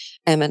passion,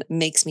 and it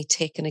makes me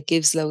tick and it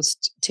gives loads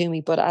to me.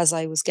 But as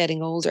I was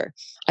getting older,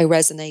 I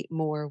resonate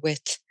more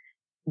with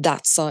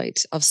that side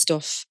of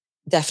stuff,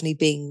 definitely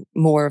being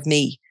more of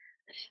me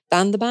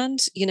than the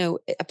band. You know,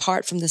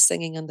 apart from the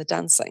singing and the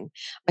dancing,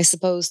 I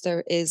suppose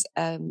there is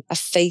a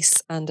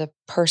face and a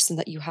person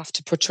that you have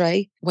to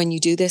portray when you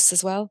do this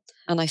as well.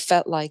 And I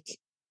felt like,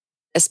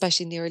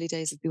 especially in the early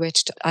days of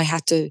Bewitched, I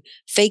had to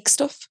fake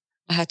stuff.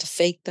 I had to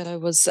fake that I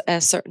was a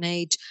certain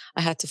age.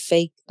 I had to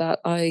fake that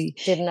I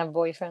didn't have a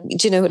boyfriend.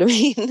 Do you know what I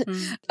mean?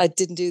 I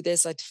didn't do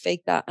this. I had to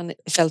fake that, and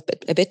it felt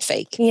a bit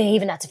fake. You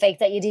even had to fake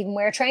that you'd even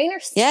wear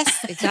trainers.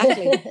 Yes,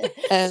 exactly.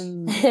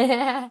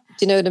 Do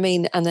you know what I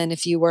mean? And then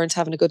if you weren't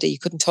having a good day, you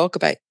couldn't talk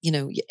about, you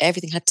know,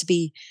 everything had to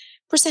be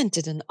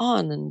presented and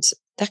on, and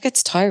that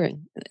gets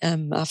tiring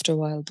after a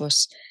while.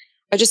 But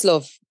I just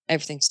love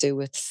everything to do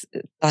with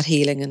that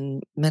healing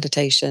and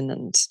meditation,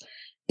 and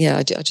yeah,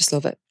 I just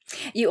love it.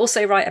 You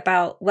also write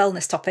about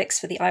wellness topics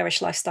for the Irish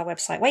lifestyle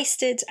website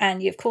Wasted,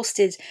 and you of course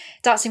did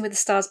Dancing with the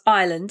Stars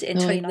Ireland in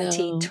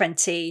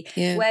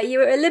 2019-20, where you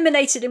were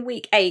eliminated in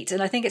week 8,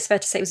 and I think it's fair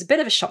to say it was a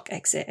bit of a shock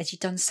exit, as you'd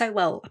done so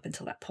well up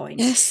until that point.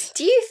 Yes.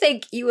 Do you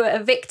think you were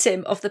a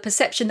victim of the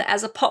perception that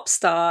as a pop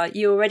star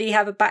you already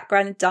have a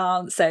background in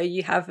dance, so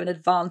you have an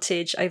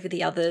advantage over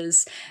the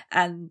others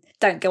and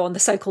don't go on the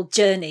so-called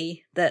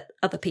journey that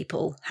other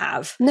people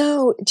have?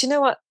 No, do you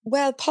know what?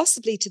 Well,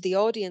 possibly to the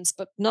audience,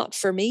 but not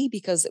for me,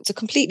 because it's a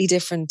completely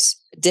different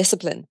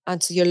discipline.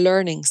 And so you're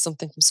learning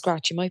something from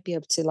scratch. You might be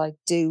able to like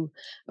do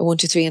a 1,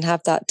 2, 3 and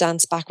have that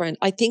dance background.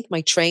 I think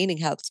my training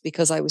helped,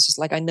 because I was just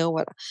like, I know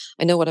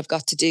what I've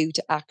got to do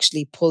to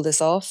actually pull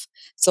this off.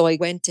 So I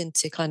went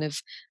into kind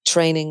of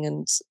training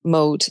and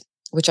mode,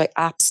 which I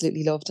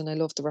absolutely loved. And I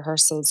loved the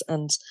rehearsals,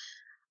 and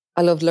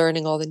I love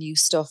learning all the new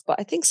stuff. But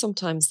I think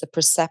sometimes the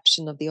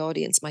perception of the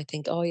audience might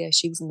think, oh yeah,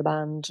 she was in the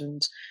band,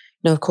 and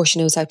of course she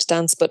knows how to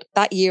dance. But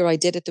that year I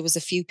did it, there was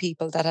a few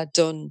people that had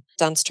done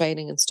dance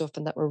training and stuff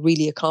and that were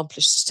really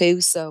accomplished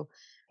too. So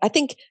I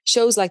think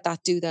shows like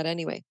that do that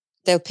anyway.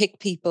 They'll pick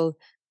people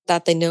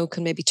that they know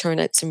can maybe turn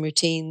out some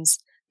routines.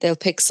 They'll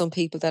pick some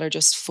people that are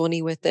just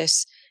funny with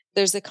it.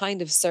 There's a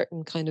kind of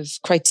certain kind of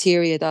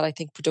criteria that I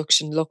think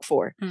production look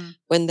for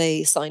when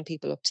they sign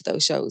people up to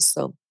those shows.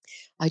 So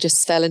I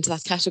just fell into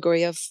that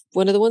category of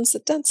one of the ones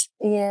that dance.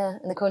 Yeah,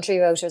 and the country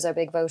voters are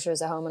big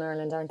voters at home in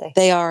Ireland, aren't they?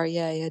 They are,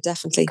 yeah,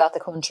 definitely. You've got the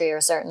country or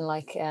certain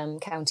like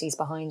counties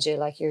behind you,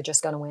 like you're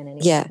just going to win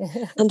anyway. Yeah,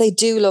 and they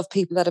do love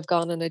people that have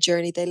gone on a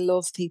journey. They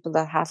love people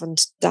that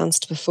haven't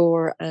danced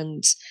before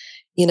and,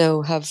 you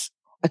know, have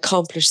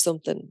accomplished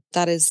something.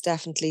 That is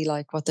definitely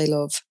like what they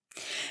love.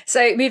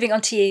 So moving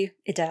on to you,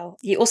 Edel,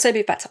 you also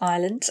moved back to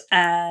Ireland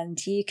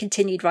and you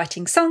continued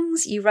writing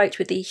songs. You wrote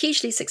with the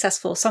hugely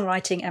successful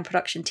songwriting and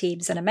production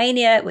team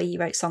Xenomania, where you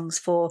wrote songs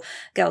for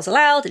Girls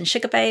Aloud and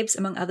Sugar Babes,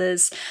 among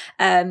others.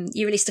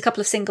 You released a couple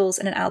of singles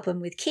and an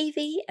album with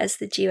Kiwi as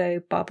the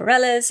duo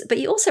Barbarellas, but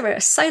you also wrote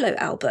a solo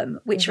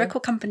album, which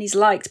record companies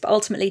liked, but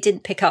ultimately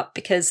didn't pick up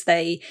because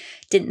they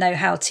didn't know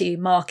how to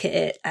market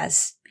it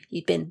as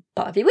you'd been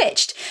part of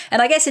Bewitched. And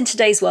I guess in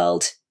today's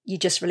world, you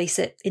just release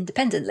it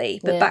independently.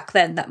 But back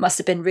then, that must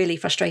have been really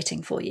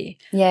frustrating for you.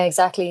 Yeah,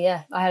 exactly.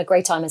 Yeah. I had a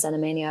great time as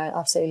Xenomania. I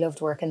absolutely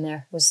loved working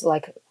there. It was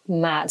like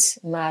mad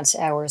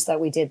hours that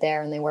we did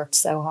there, and they worked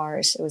so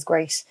hard. It was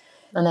great.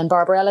 And then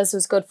Barbarellas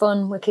was good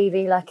fun with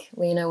Kiwi. Like,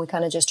 we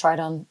kind of just tried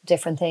on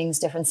different things,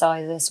 different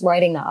sizes.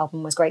 Writing that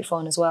album was great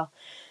fun as well.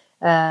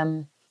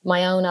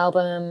 My own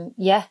album,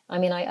 I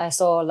mean, I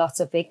saw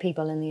lots of big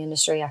people in the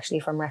industry, actually,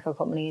 from record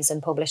companies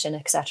and publishing,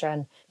 etc.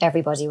 And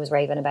everybody was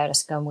raving about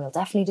it, going, we'll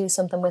definitely do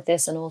something with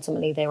this. And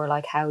ultimately they were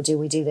like, how do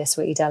we do this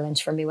with Edel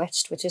Lynch from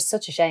Bewitched? Which is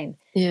such a shame,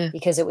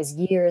 because it was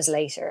years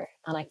later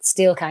and I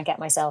still can't get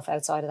myself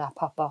outside of that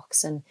pop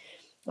box. And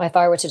if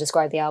I were to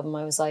describe the album,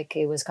 I was like,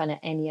 it was kind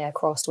of Enya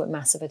crossed with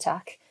Massive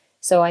Attack.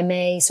 So I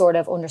may sort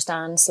of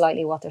understand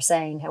slightly what they're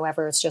saying.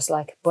 However, it's just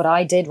like, but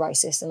I did write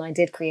this and I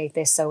did create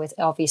this, so it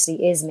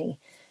obviously is me.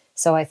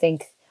 So I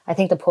think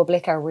the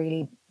public are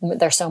really,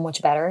 they're so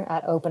much better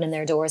at opening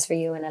their doors for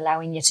you and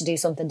allowing you to do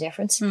something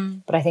different.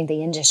 But I think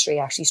the industry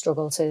actually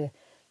struggle to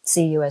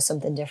see you as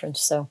something different.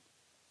 So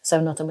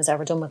nothing was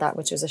ever done with that,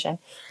 which was a shame.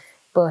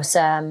 But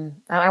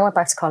I went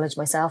back to college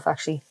myself,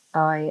 actually.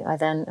 I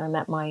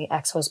met my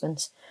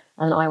ex-husband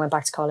and I went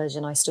back to college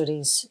and I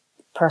studied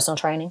personal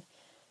training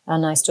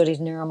and I studied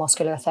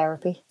neuromuscular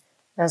therapy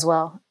as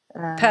well.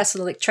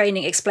 Personal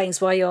training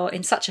explains why you're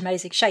in such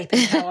amazing shape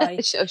and how I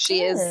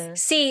she is.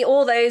 See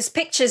all those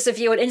pictures of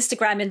you on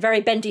Instagram in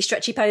very bendy,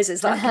 stretchy poses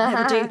that I can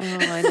never do.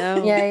 Oh, I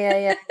know.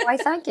 Yeah. Why,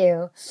 thank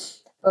you.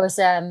 But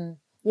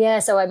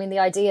so I mean, the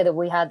idea that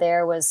we had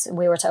there was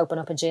we were to open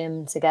up a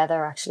gym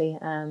together, actually.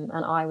 And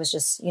I was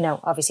just,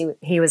 obviously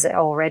he was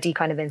already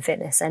kind of in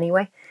fitness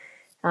anyway.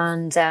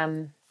 And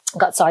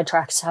got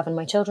sidetracked having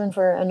my children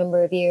for a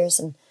number of years.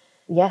 And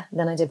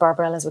then I did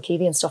Barbarella's with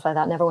Kiwi and stuff like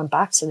that. Never went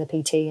back to the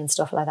PT and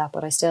stuff like that,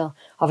 but I still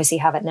obviously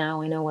have it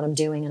now. I know what I'm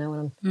doing, I know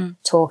what I'm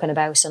talking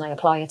about, and I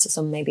apply it to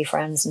some maybe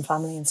friends and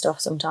family and stuff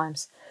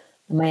sometimes.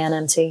 And my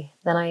NMT.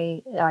 Then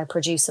I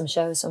produce some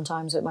shows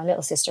sometimes with my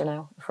little sister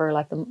now for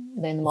like in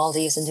the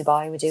Maldives and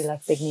Dubai. We do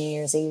like big New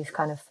Year's Eve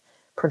kind of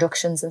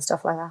productions and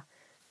stuff like that.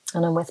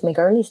 And I'm with my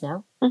girlies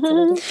now.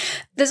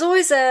 There's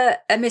always a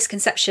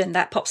misconception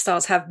that pop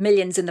stars have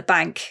millions in the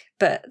bank,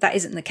 but that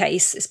isn't the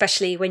case,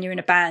 especially when you're in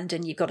a band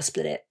and you've got to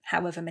split it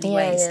however many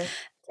ways. Yeah.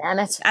 Damn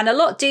it. And a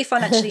lot do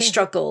financially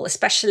struggle,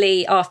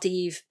 especially after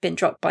you've been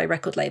dropped by a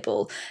record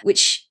label,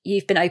 which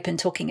you've been open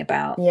talking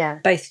about. Yeah.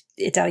 Both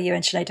Adele, you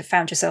and Sinead have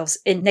found yourselves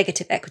in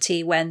negative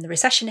equity when the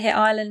recession hit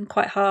Ireland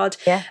quite hard.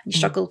 Yeah. And you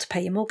struggled to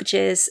pay your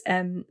mortgages.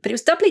 But it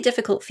was doubly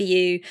difficult for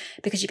you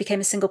because you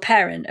became a single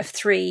parent of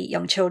 3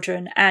 young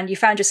children, and you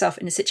found yourself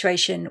in a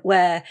situation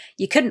where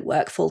you couldn't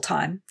work full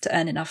time to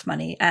earn enough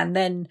money. And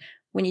then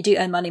when you do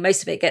earn money,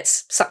 most of it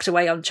gets sucked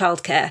away on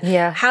childcare.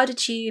 Yeah. How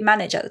did you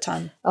manage at the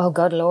time? Oh,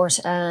 God, Lord.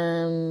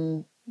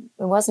 It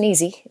wasn't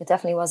easy. It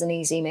definitely wasn't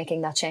easy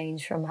making that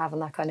change from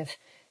having that kind of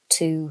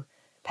 2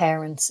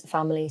 parent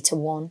family to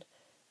 1.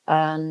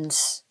 And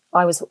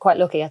I was quite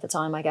lucky at the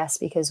time, I guess,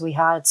 because we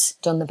had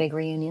done the big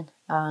reunion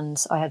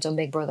and I had done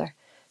Big Brother.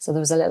 So there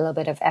was a little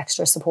bit of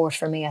extra support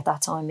for me at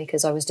that time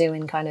because I was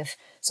doing kind of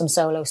some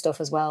solo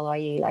stuff as well,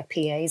 i.e. like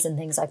PAs and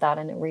things like that.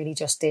 And it really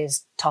just did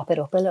top it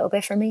up a little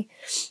bit for me.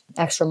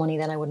 Extra money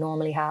than I would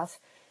normally have.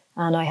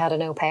 And I had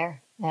an au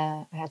pair.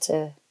 I had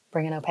to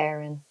bring an au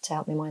pair in to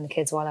help me mind the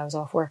kids while I was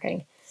off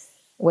working,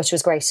 which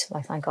was great.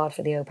 Like, thank God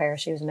for the au pair.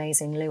 She was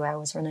amazing. Luau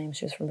was her name.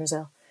 She was from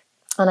Brazil.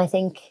 And I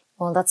think,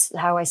 well, that's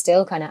how I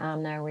still kind of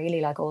am now,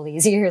 really, like all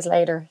these years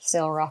later,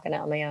 still rocking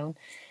it on my own.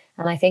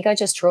 And I think I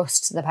just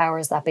trust the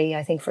powers that be.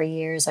 I think for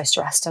years I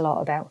stressed a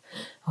lot about,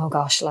 oh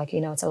gosh, like,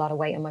 you know, it's a lot of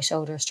weight on my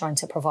shoulders trying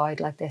to provide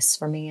like this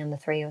for me and the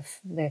 3 of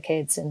the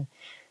kids. And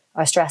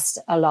I stressed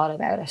a lot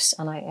about it.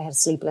 And I had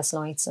sleepless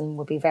nights and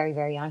would be very,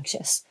 very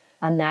anxious.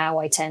 And now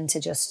I tend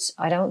to just,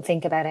 I don't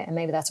think about it. And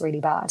maybe that's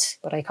really bad,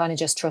 but I kind of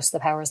just trust the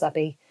powers that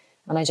be.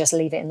 And I just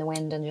leave it in the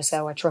wind and just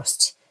go, I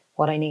trust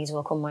what I need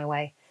will come my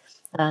way.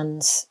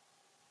 And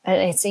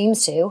it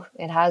seems to,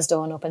 it has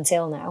done up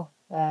until now.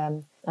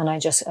 And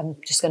I'm just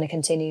going to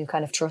continue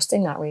kind of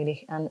trusting that,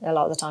 really. And a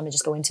lot of the time I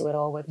just go into it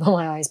all with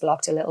my eyes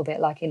blocked a little bit,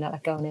 like, you know,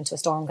 like going into a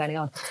storm, kind of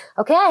going,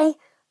 okay,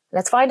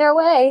 let's find our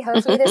way.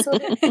 Hopefully this will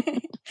do.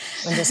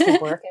 And just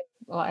keep working.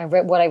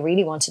 What I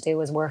really want to do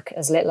is work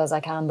as little as I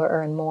can, but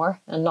earn more.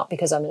 And not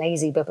because I'm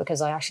lazy, but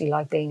because I actually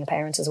like being a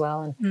parent as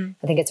well. And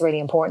I think it's really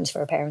important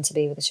for a parent to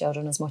be with the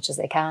children as much as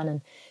they can.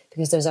 And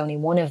because there's only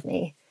one of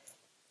me,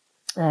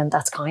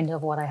 that's kind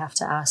of what I have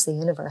to ask the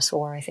universe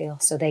for, I feel,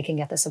 so they can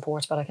get the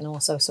support, but I can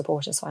also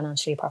support us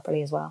financially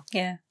properly as well.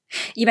 Yeah.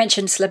 You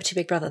mentioned Celebrity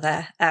Big Brother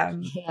there.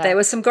 There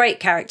were some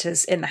great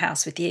characters in the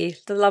house with you.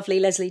 The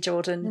lovely Leslie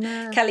Jordan,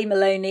 Kelly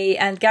Maloney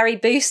and Gary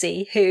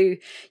Busey, who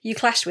you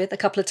clashed with a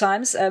couple of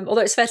times.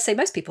 Although it's fair to say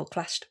most people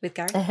clashed with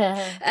Gary.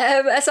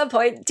 At some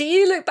point, do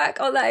you look back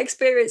on that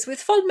experience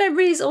with fond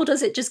memories, or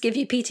does it just give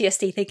you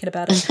PTSD thinking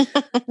about it?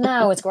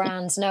 No, it's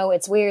grand. No,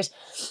 it's weird.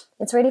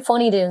 It's really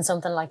funny doing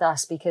something like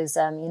that because,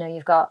 you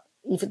know,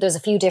 there's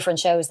a few different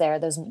shows there.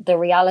 There's the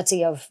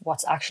reality of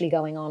what's actually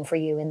going on for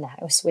you in the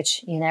house,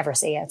 which you never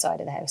see outside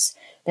of the house.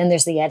 Then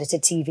there's the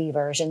edited TV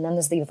version. Then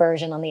there's the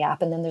version on the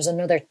app. And then there's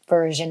another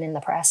version in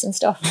the press and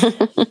stuff.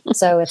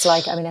 So it's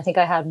like, I mean, I think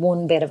I had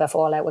one bit of a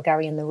fallout with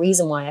Gary. And the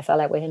reason why I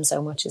fell out with him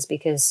so much is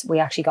because we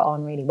actually got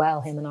on really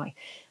well, him and I.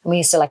 And we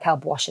used to like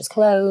help wash his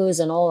clothes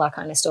and all that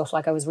kind of stuff.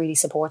 Like I was really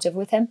supportive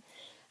with him.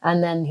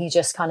 And then he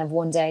just kind of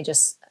one day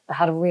just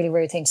had a really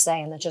rude thing to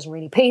say and that just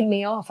really paid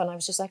me off. And I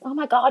was just like, oh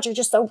my God, you're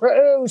just so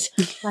rude.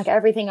 Like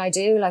everything I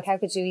do, like how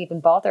could you even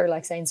bother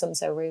like saying something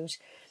so rude?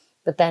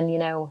 But then, you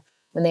know,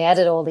 when they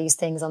edit all these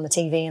things on the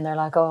TV and they're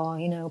like, oh,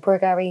 you know, poor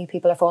Gary,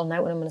 people are falling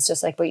out with him. And it's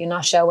just like, but you're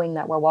not showing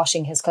that we're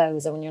washing his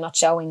clothes and you're not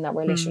showing that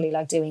we're literally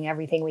like doing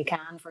everything we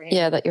can for him.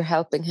 Yeah, that you're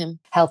helping him.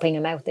 Helping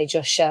him out. They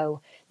just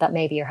show that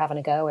maybe you're having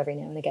a go every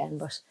now and again.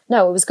 But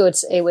no, it was good.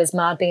 It was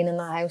mad being in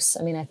that house.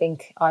 I mean, I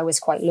think I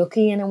was quite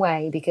lucky in a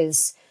way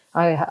because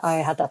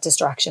I had that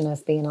distraction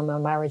of being on my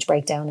marriage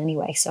breakdown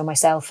anyway. So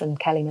myself and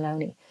Kelly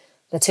Maloney,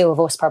 the 2 of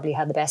us probably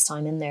had the best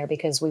time in there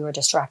because we were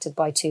distracted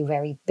by 2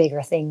 very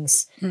bigger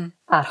things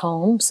at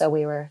home. So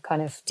we were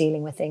kind of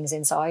dealing with things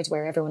inside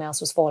where everyone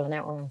else was falling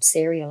out on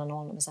cereal and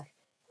all. And it was like,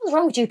 what's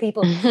wrong with you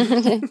people?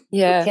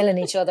 Yeah. Killing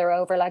each other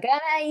over like,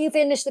 you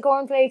finished the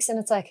cornflakes. And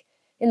it's like,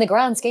 in the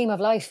grand scheme of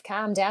life,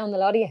 calm down, the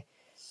lot of you.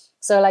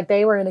 So like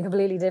they were in a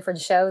completely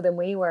different show than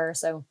we were.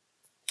 So,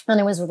 and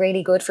it was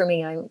really good for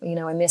me.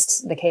 I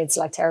missed the kids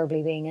like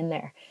terribly being in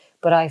there,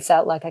 but I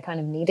felt like I kind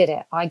of needed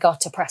it. I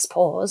got to press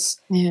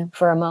pause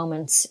for a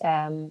moment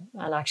and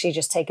actually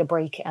just take a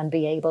break and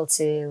be able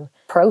to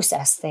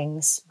process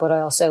things. But I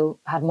also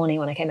had money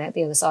when I came out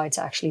the other side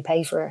to actually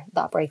pay for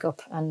that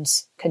breakup and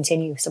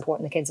continue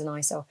supporting the kids and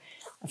I. So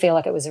I feel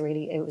like it was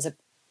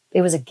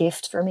a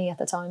gift for me at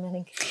the time, I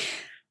think.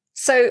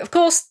 So, of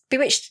course,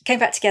 Bewitched came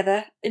back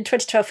together in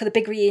 2012 for the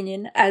big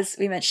reunion, as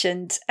we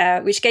mentioned,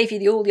 which gave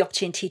you all the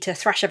opportunity to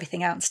thrash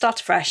everything out and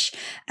start afresh.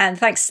 And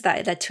thanks to that,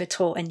 it led to a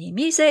tour and new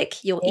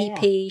music. Your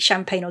EP,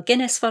 Champagne or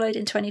Guinness, followed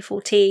in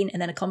 2014,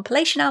 and then a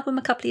compilation album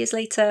a couple of years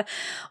later,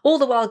 all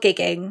the while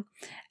gigging.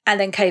 And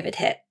then COVID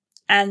hit.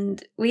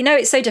 And we know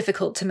it's so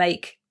difficult to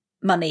make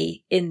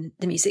money in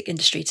the music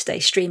industry today.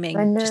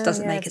 Streaming just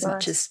doesn't make as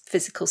much as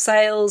physical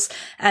sales,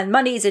 and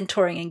money is in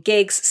touring and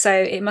gigs. So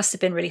it must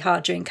have been really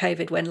hard during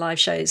COVID when live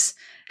shows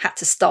had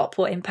to stop.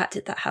 What impact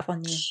did that have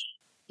on you?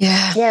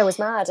 Yeah, it was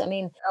mad. I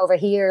mean, over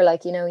here,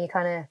 like, you know, you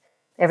kind of,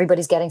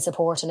 everybody's getting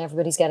support and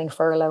everybody's getting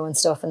furlough and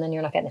stuff, and then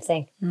you're not getting a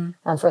thing.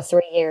 And for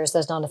 3 years,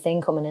 there's not a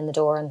thing coming in the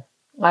door. And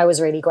I was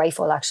really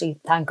grateful,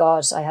 actually. Thank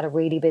God I had a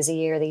really busy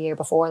year the year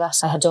before that.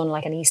 I had done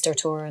like an Easter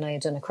tour and I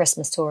had done a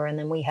Christmas tour, and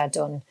then we had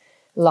done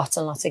lots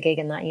and lots of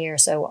gigging that year.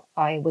 So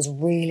I was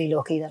really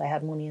lucky that I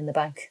had money in the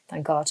bank,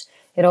 thank God.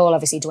 It all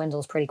obviously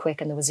dwindled pretty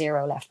quick and there was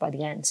zero left by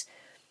the end.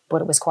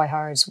 But it was quite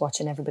hard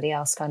watching everybody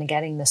else kind of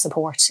getting the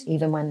support,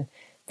 even when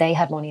they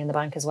had money in the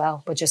bank as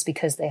well. But just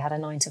because they had a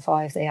 9 to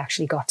 5, they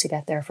actually got to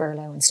get their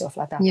furlough and stuff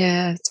like that.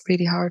 Yeah, it's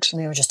really hard.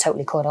 And we were just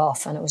totally cut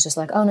off. And it was just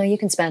like, oh no, you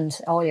can spend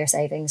all your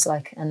savings,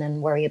 like, and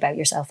then worry about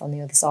yourself on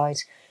the other side.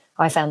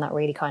 I found that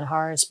really kind of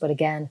hard. But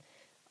again,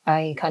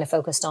 I kind of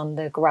focused on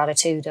the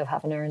gratitude of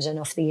having earned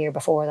enough the year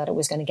before that it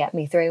was going to get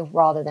me through,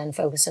 rather than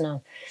focusing on,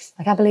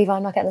 I can't believe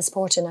I'm not getting the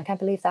support and I can't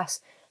believe that.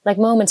 Like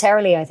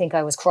momentarily, I think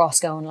I was cross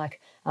going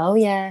like, oh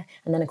yeah.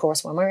 And then of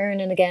course, when we're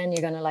earning again,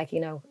 you're going to like, you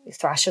know,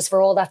 thrash us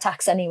for all that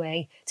tax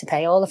anyway to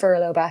pay all the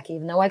furlough back,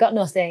 even though I got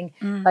nothing.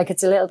 Like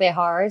it's a little bit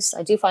hard.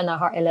 I do find that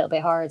a little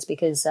bit hard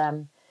because,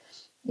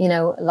 you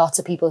know, lots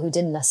of people who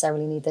didn't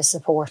necessarily need the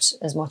support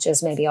as much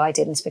as maybe I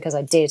didn't, because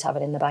I did have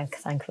it in the bank,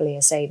 thankfully,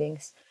 as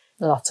savings.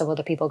 Lots of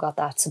other people got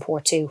that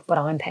support too, but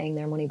I'm paying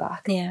their money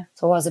back. Yeah.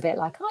 So I was a bit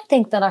like, I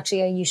think that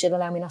actually you should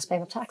allow me not to pay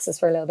my taxes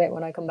for a little bit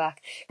when I come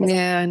back.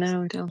 Yeah, I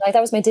know. Like that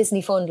was my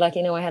Disney fund. Like,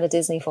 you know, I had a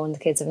Disney fund. The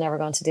kids have never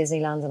gone to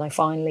Disneyland and I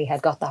finally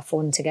had got that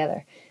fund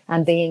together.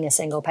 And being a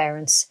single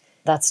parent,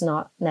 that's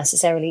not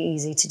necessarily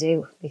easy to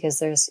do because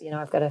there's, you know,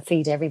 I've got to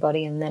feed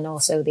everybody. And then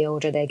also the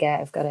older they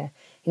get, I've got to,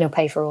 you know,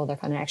 pay for all their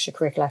kind of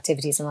extracurricular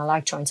activities. And I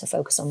like trying to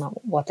focus on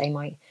what they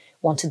might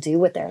want to do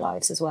with their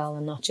lives as well,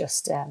 and not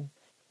just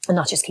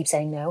keep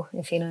saying no,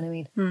 if you know what I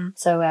mean.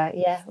 So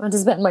yeah, I want to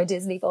spend my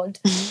Disney fund,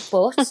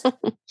 but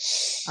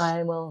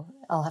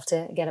I'll have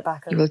to get it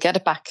back. You will get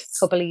it back. A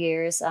couple of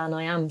years, and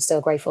I am still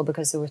grateful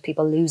because there was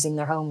people losing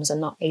their homes and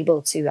not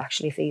able to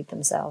actually feed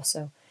themselves.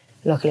 So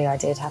luckily I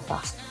did have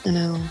that. I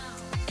know.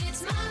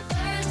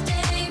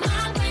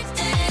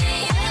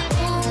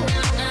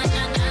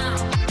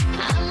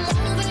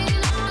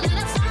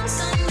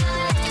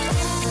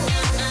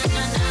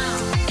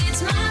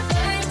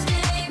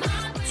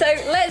 So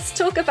let's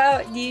talk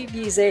about new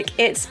music.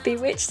 It's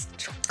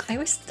Bewitched.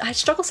 I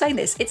struggle saying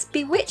this. It's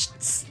Bewitched.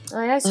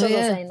 I struggle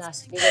saying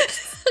that.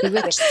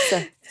 Bewitched.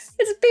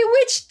 It's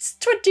Bewitched's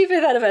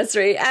 25th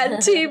anniversary,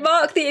 and to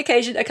mark the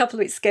occasion a couple of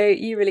weeks ago,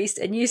 you released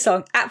a new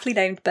song aptly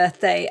named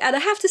Birthday. And I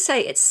have to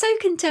say, it's so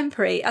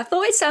contemporary. I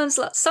thought it sounds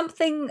like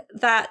something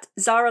that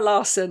Zara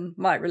Larsson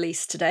might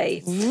release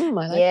today. I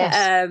like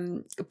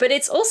that. But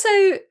it's also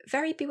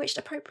very Bewitched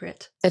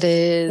appropriate. It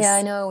is. Yeah,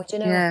 I know. Do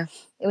you know?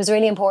 It was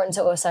really important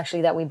to us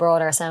actually that we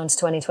brought our sound to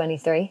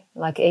 2023.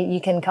 Like you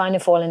can kind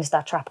of fall into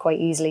that trap quite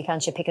easily,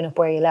 can't you? Picking up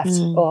where you left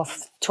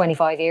off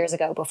 25 years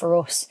ago. But for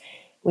us,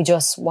 we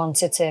just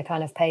wanted to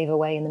kind of pave a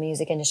way in the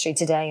music industry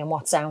today and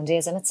what sound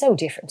is. And it's so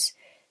different.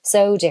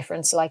 So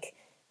different. Like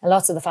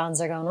lots of the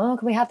fans are going, oh,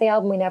 can we have the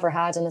album we never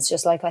had? And it's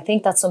just like, I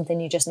think that's something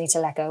you just need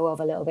to let go of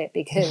a little bit,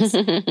 because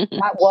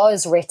that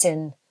was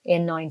written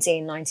in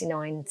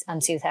 1999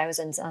 and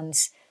 2000. And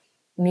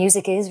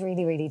music is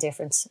really, really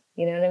different.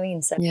 You know what I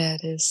mean? So, yeah,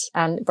 it is.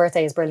 And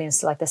Birthday is brilliant.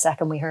 So like the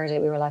second we heard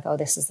it, we were like, oh,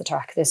 this is the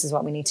track. This is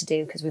what we need to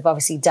do. Because we've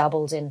obviously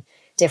dabbled in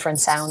different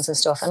sounds and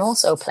stuff. And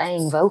also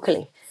playing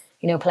vocally,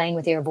 you know, playing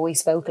with your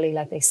voice vocally,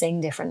 like they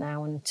sing different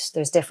now. And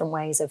there's different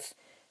ways of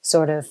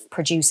sort of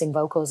producing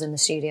vocals in the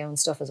studio and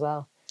stuff as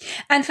well.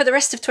 And for the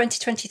rest of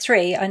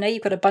 2023, I know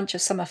you've got a bunch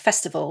of summer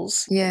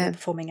festivals you're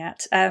performing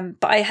at,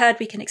 but I heard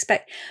we can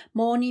expect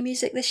more new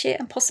music this year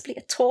and possibly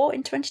a tour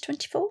in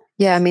 2024.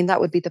 Yeah, I mean, that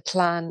would be the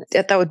plan.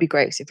 That would be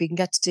great if we can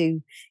get to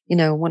do, you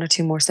know, 1 or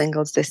 2 more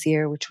singles this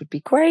year, which would be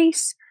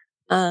great,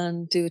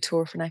 and do a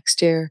tour for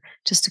next year,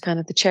 just to kind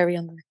of the cherry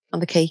on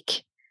the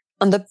cake.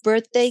 On the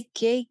birthday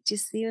cake, do you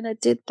see what I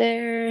did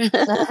there?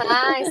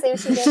 I see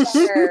what you did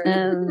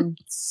there.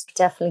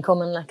 Definitely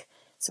coming, like.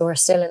 So we're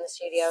still in the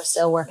studio,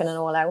 still working it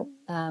all out.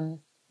 And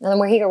then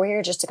we're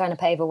here just to kind of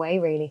pave a way,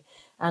 really.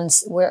 And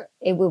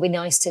it will be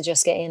nice to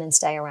just get in and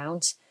stay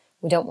around.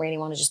 We don't really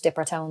want to just dip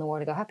our toe in the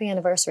water, go happy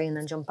anniversary and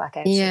then jump back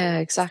out. Yeah,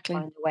 so exactly.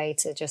 Find a way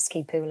to just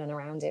keep pooling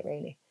around it,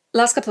 really.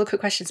 Last couple of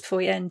quick questions before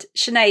we end.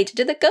 Sinead,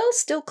 do the girls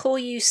still call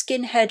you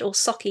Skinhead or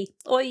Socky?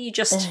 Or are you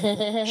just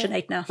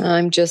Sinead now?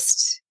 I'm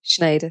just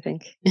Sinead, I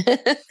think.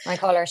 I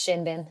call her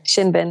Shinbin.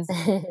 Shinbin.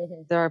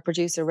 Our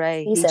producer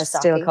Ray, he still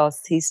says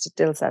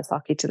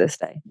Socky to this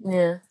day.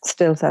 Yeah.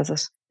 Still says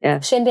it. Yeah.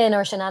 Shinbin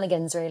or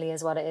shenanigans really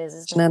is what it is,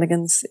 isn't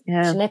Shenanigans,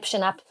 yeah. Shinip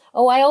Shinap.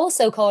 Oh, I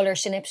also call her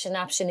Shinip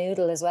Shinap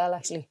Shinoodle as well,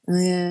 actually. Oh,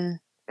 yeah.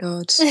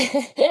 God.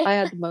 I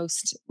had the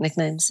most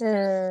nicknames.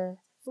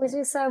 Which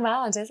is so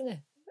mad, isn't it?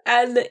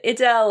 And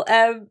Adele,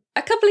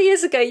 a couple of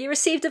years ago, you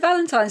received a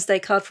Valentine's Day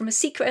card from a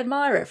secret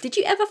admirer. Did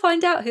you ever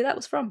find out who that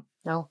was from?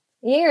 No.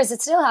 Years.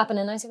 It's still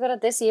happening. I got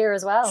it this year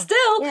as well.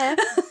 Still? Yeah.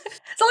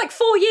 It's like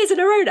 4 years in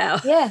a row now.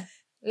 Yeah.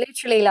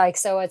 Literally, like,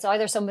 so it's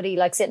either somebody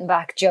like sitting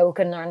back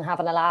joking and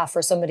having a laugh,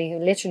 or somebody who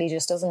literally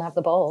just doesn't have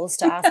the balls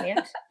to ask me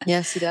out.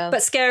 Yes, Adele. But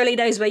scarily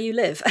knows where you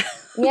live.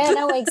 Yeah,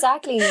 no,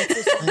 exactly.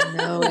 I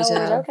know,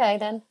 Adele. Okay,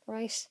 then,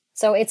 right.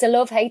 So it's a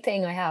love-hate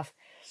thing I have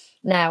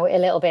now a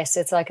little bit.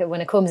 It's like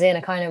when it comes in,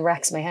 it kind of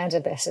wrecks my head a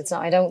bit. It's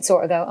not, I don't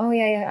sort of go, oh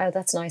yeah,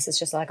 that's nice. It's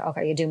just like,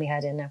 okay, you do me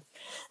head in now.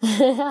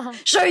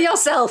 Show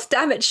yourself,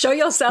 damn it, show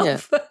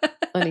yourself. Yeah,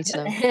 I need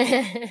to know.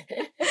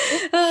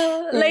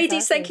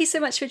 Ladies, thank you so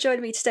much for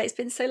joining me today. It's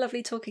been so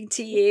lovely talking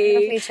to you.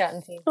 Lovely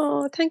chatting to you.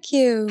 Oh, thank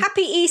you.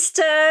 Happy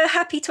Easter,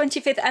 happy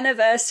 25th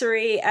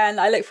anniversary, and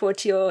I look forward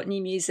to your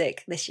new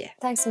music this year.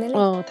 Thanks a million.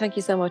 Oh, thank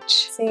you so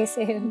much. See you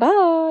soon.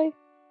 Bye.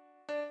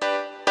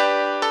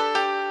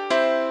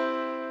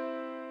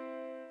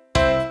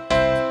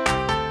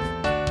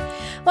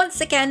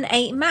 Once again,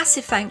 a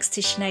massive thanks to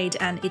Sinead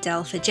and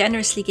Adele for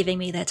generously giving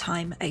me their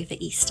time over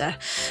Easter.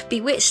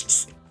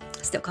 Bewitched's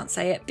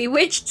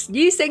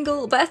new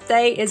single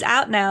Birthday is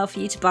out now for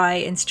you to buy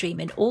and stream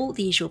in all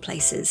the usual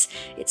places.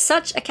 It's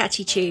such a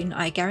catchy tune,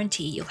 I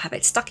guarantee you'll have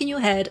it stuck in your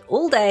head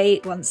all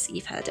day once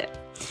you've heard it.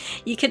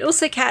 You can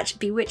also catch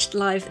Bewitched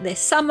live this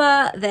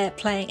summer. They're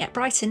playing at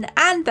Brighton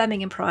and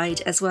Birmingham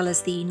Pride, as well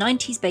as the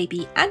 90s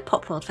Baby and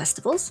Pop World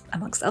festivals,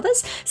 amongst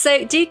others.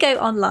 So do go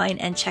online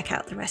and check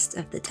out the rest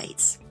of the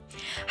dates.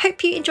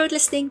 Hope you enjoyed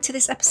listening to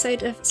this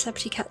episode of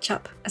Celebrity Catch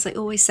Up. As I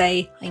always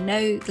say, I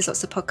know there's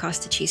lots of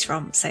podcasts to choose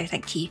from, so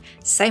thank you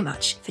so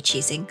much for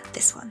choosing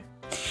this one.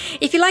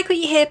 If you like what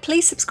you hear,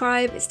 please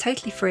subscribe, it's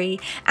totally free.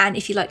 And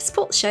if you'd like to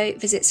support the show,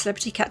 visit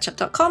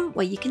celebritycatchup.com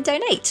where you can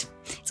donate.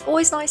 It's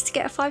always nice to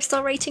get a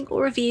 5-star rating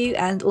or review,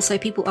 and also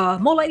people are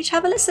more likely to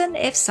have a listen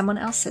if someone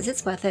else says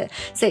it's worth it.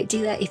 So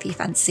do that if you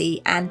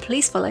fancy, and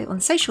please follow on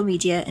social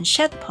media and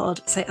share the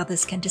pod so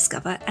others can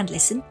discover and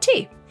listen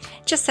too.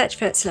 Just search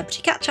for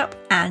Celebrity Catch Up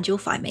and you'll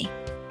find me.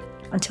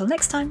 Until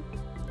next time,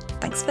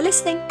 thanks for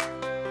listening.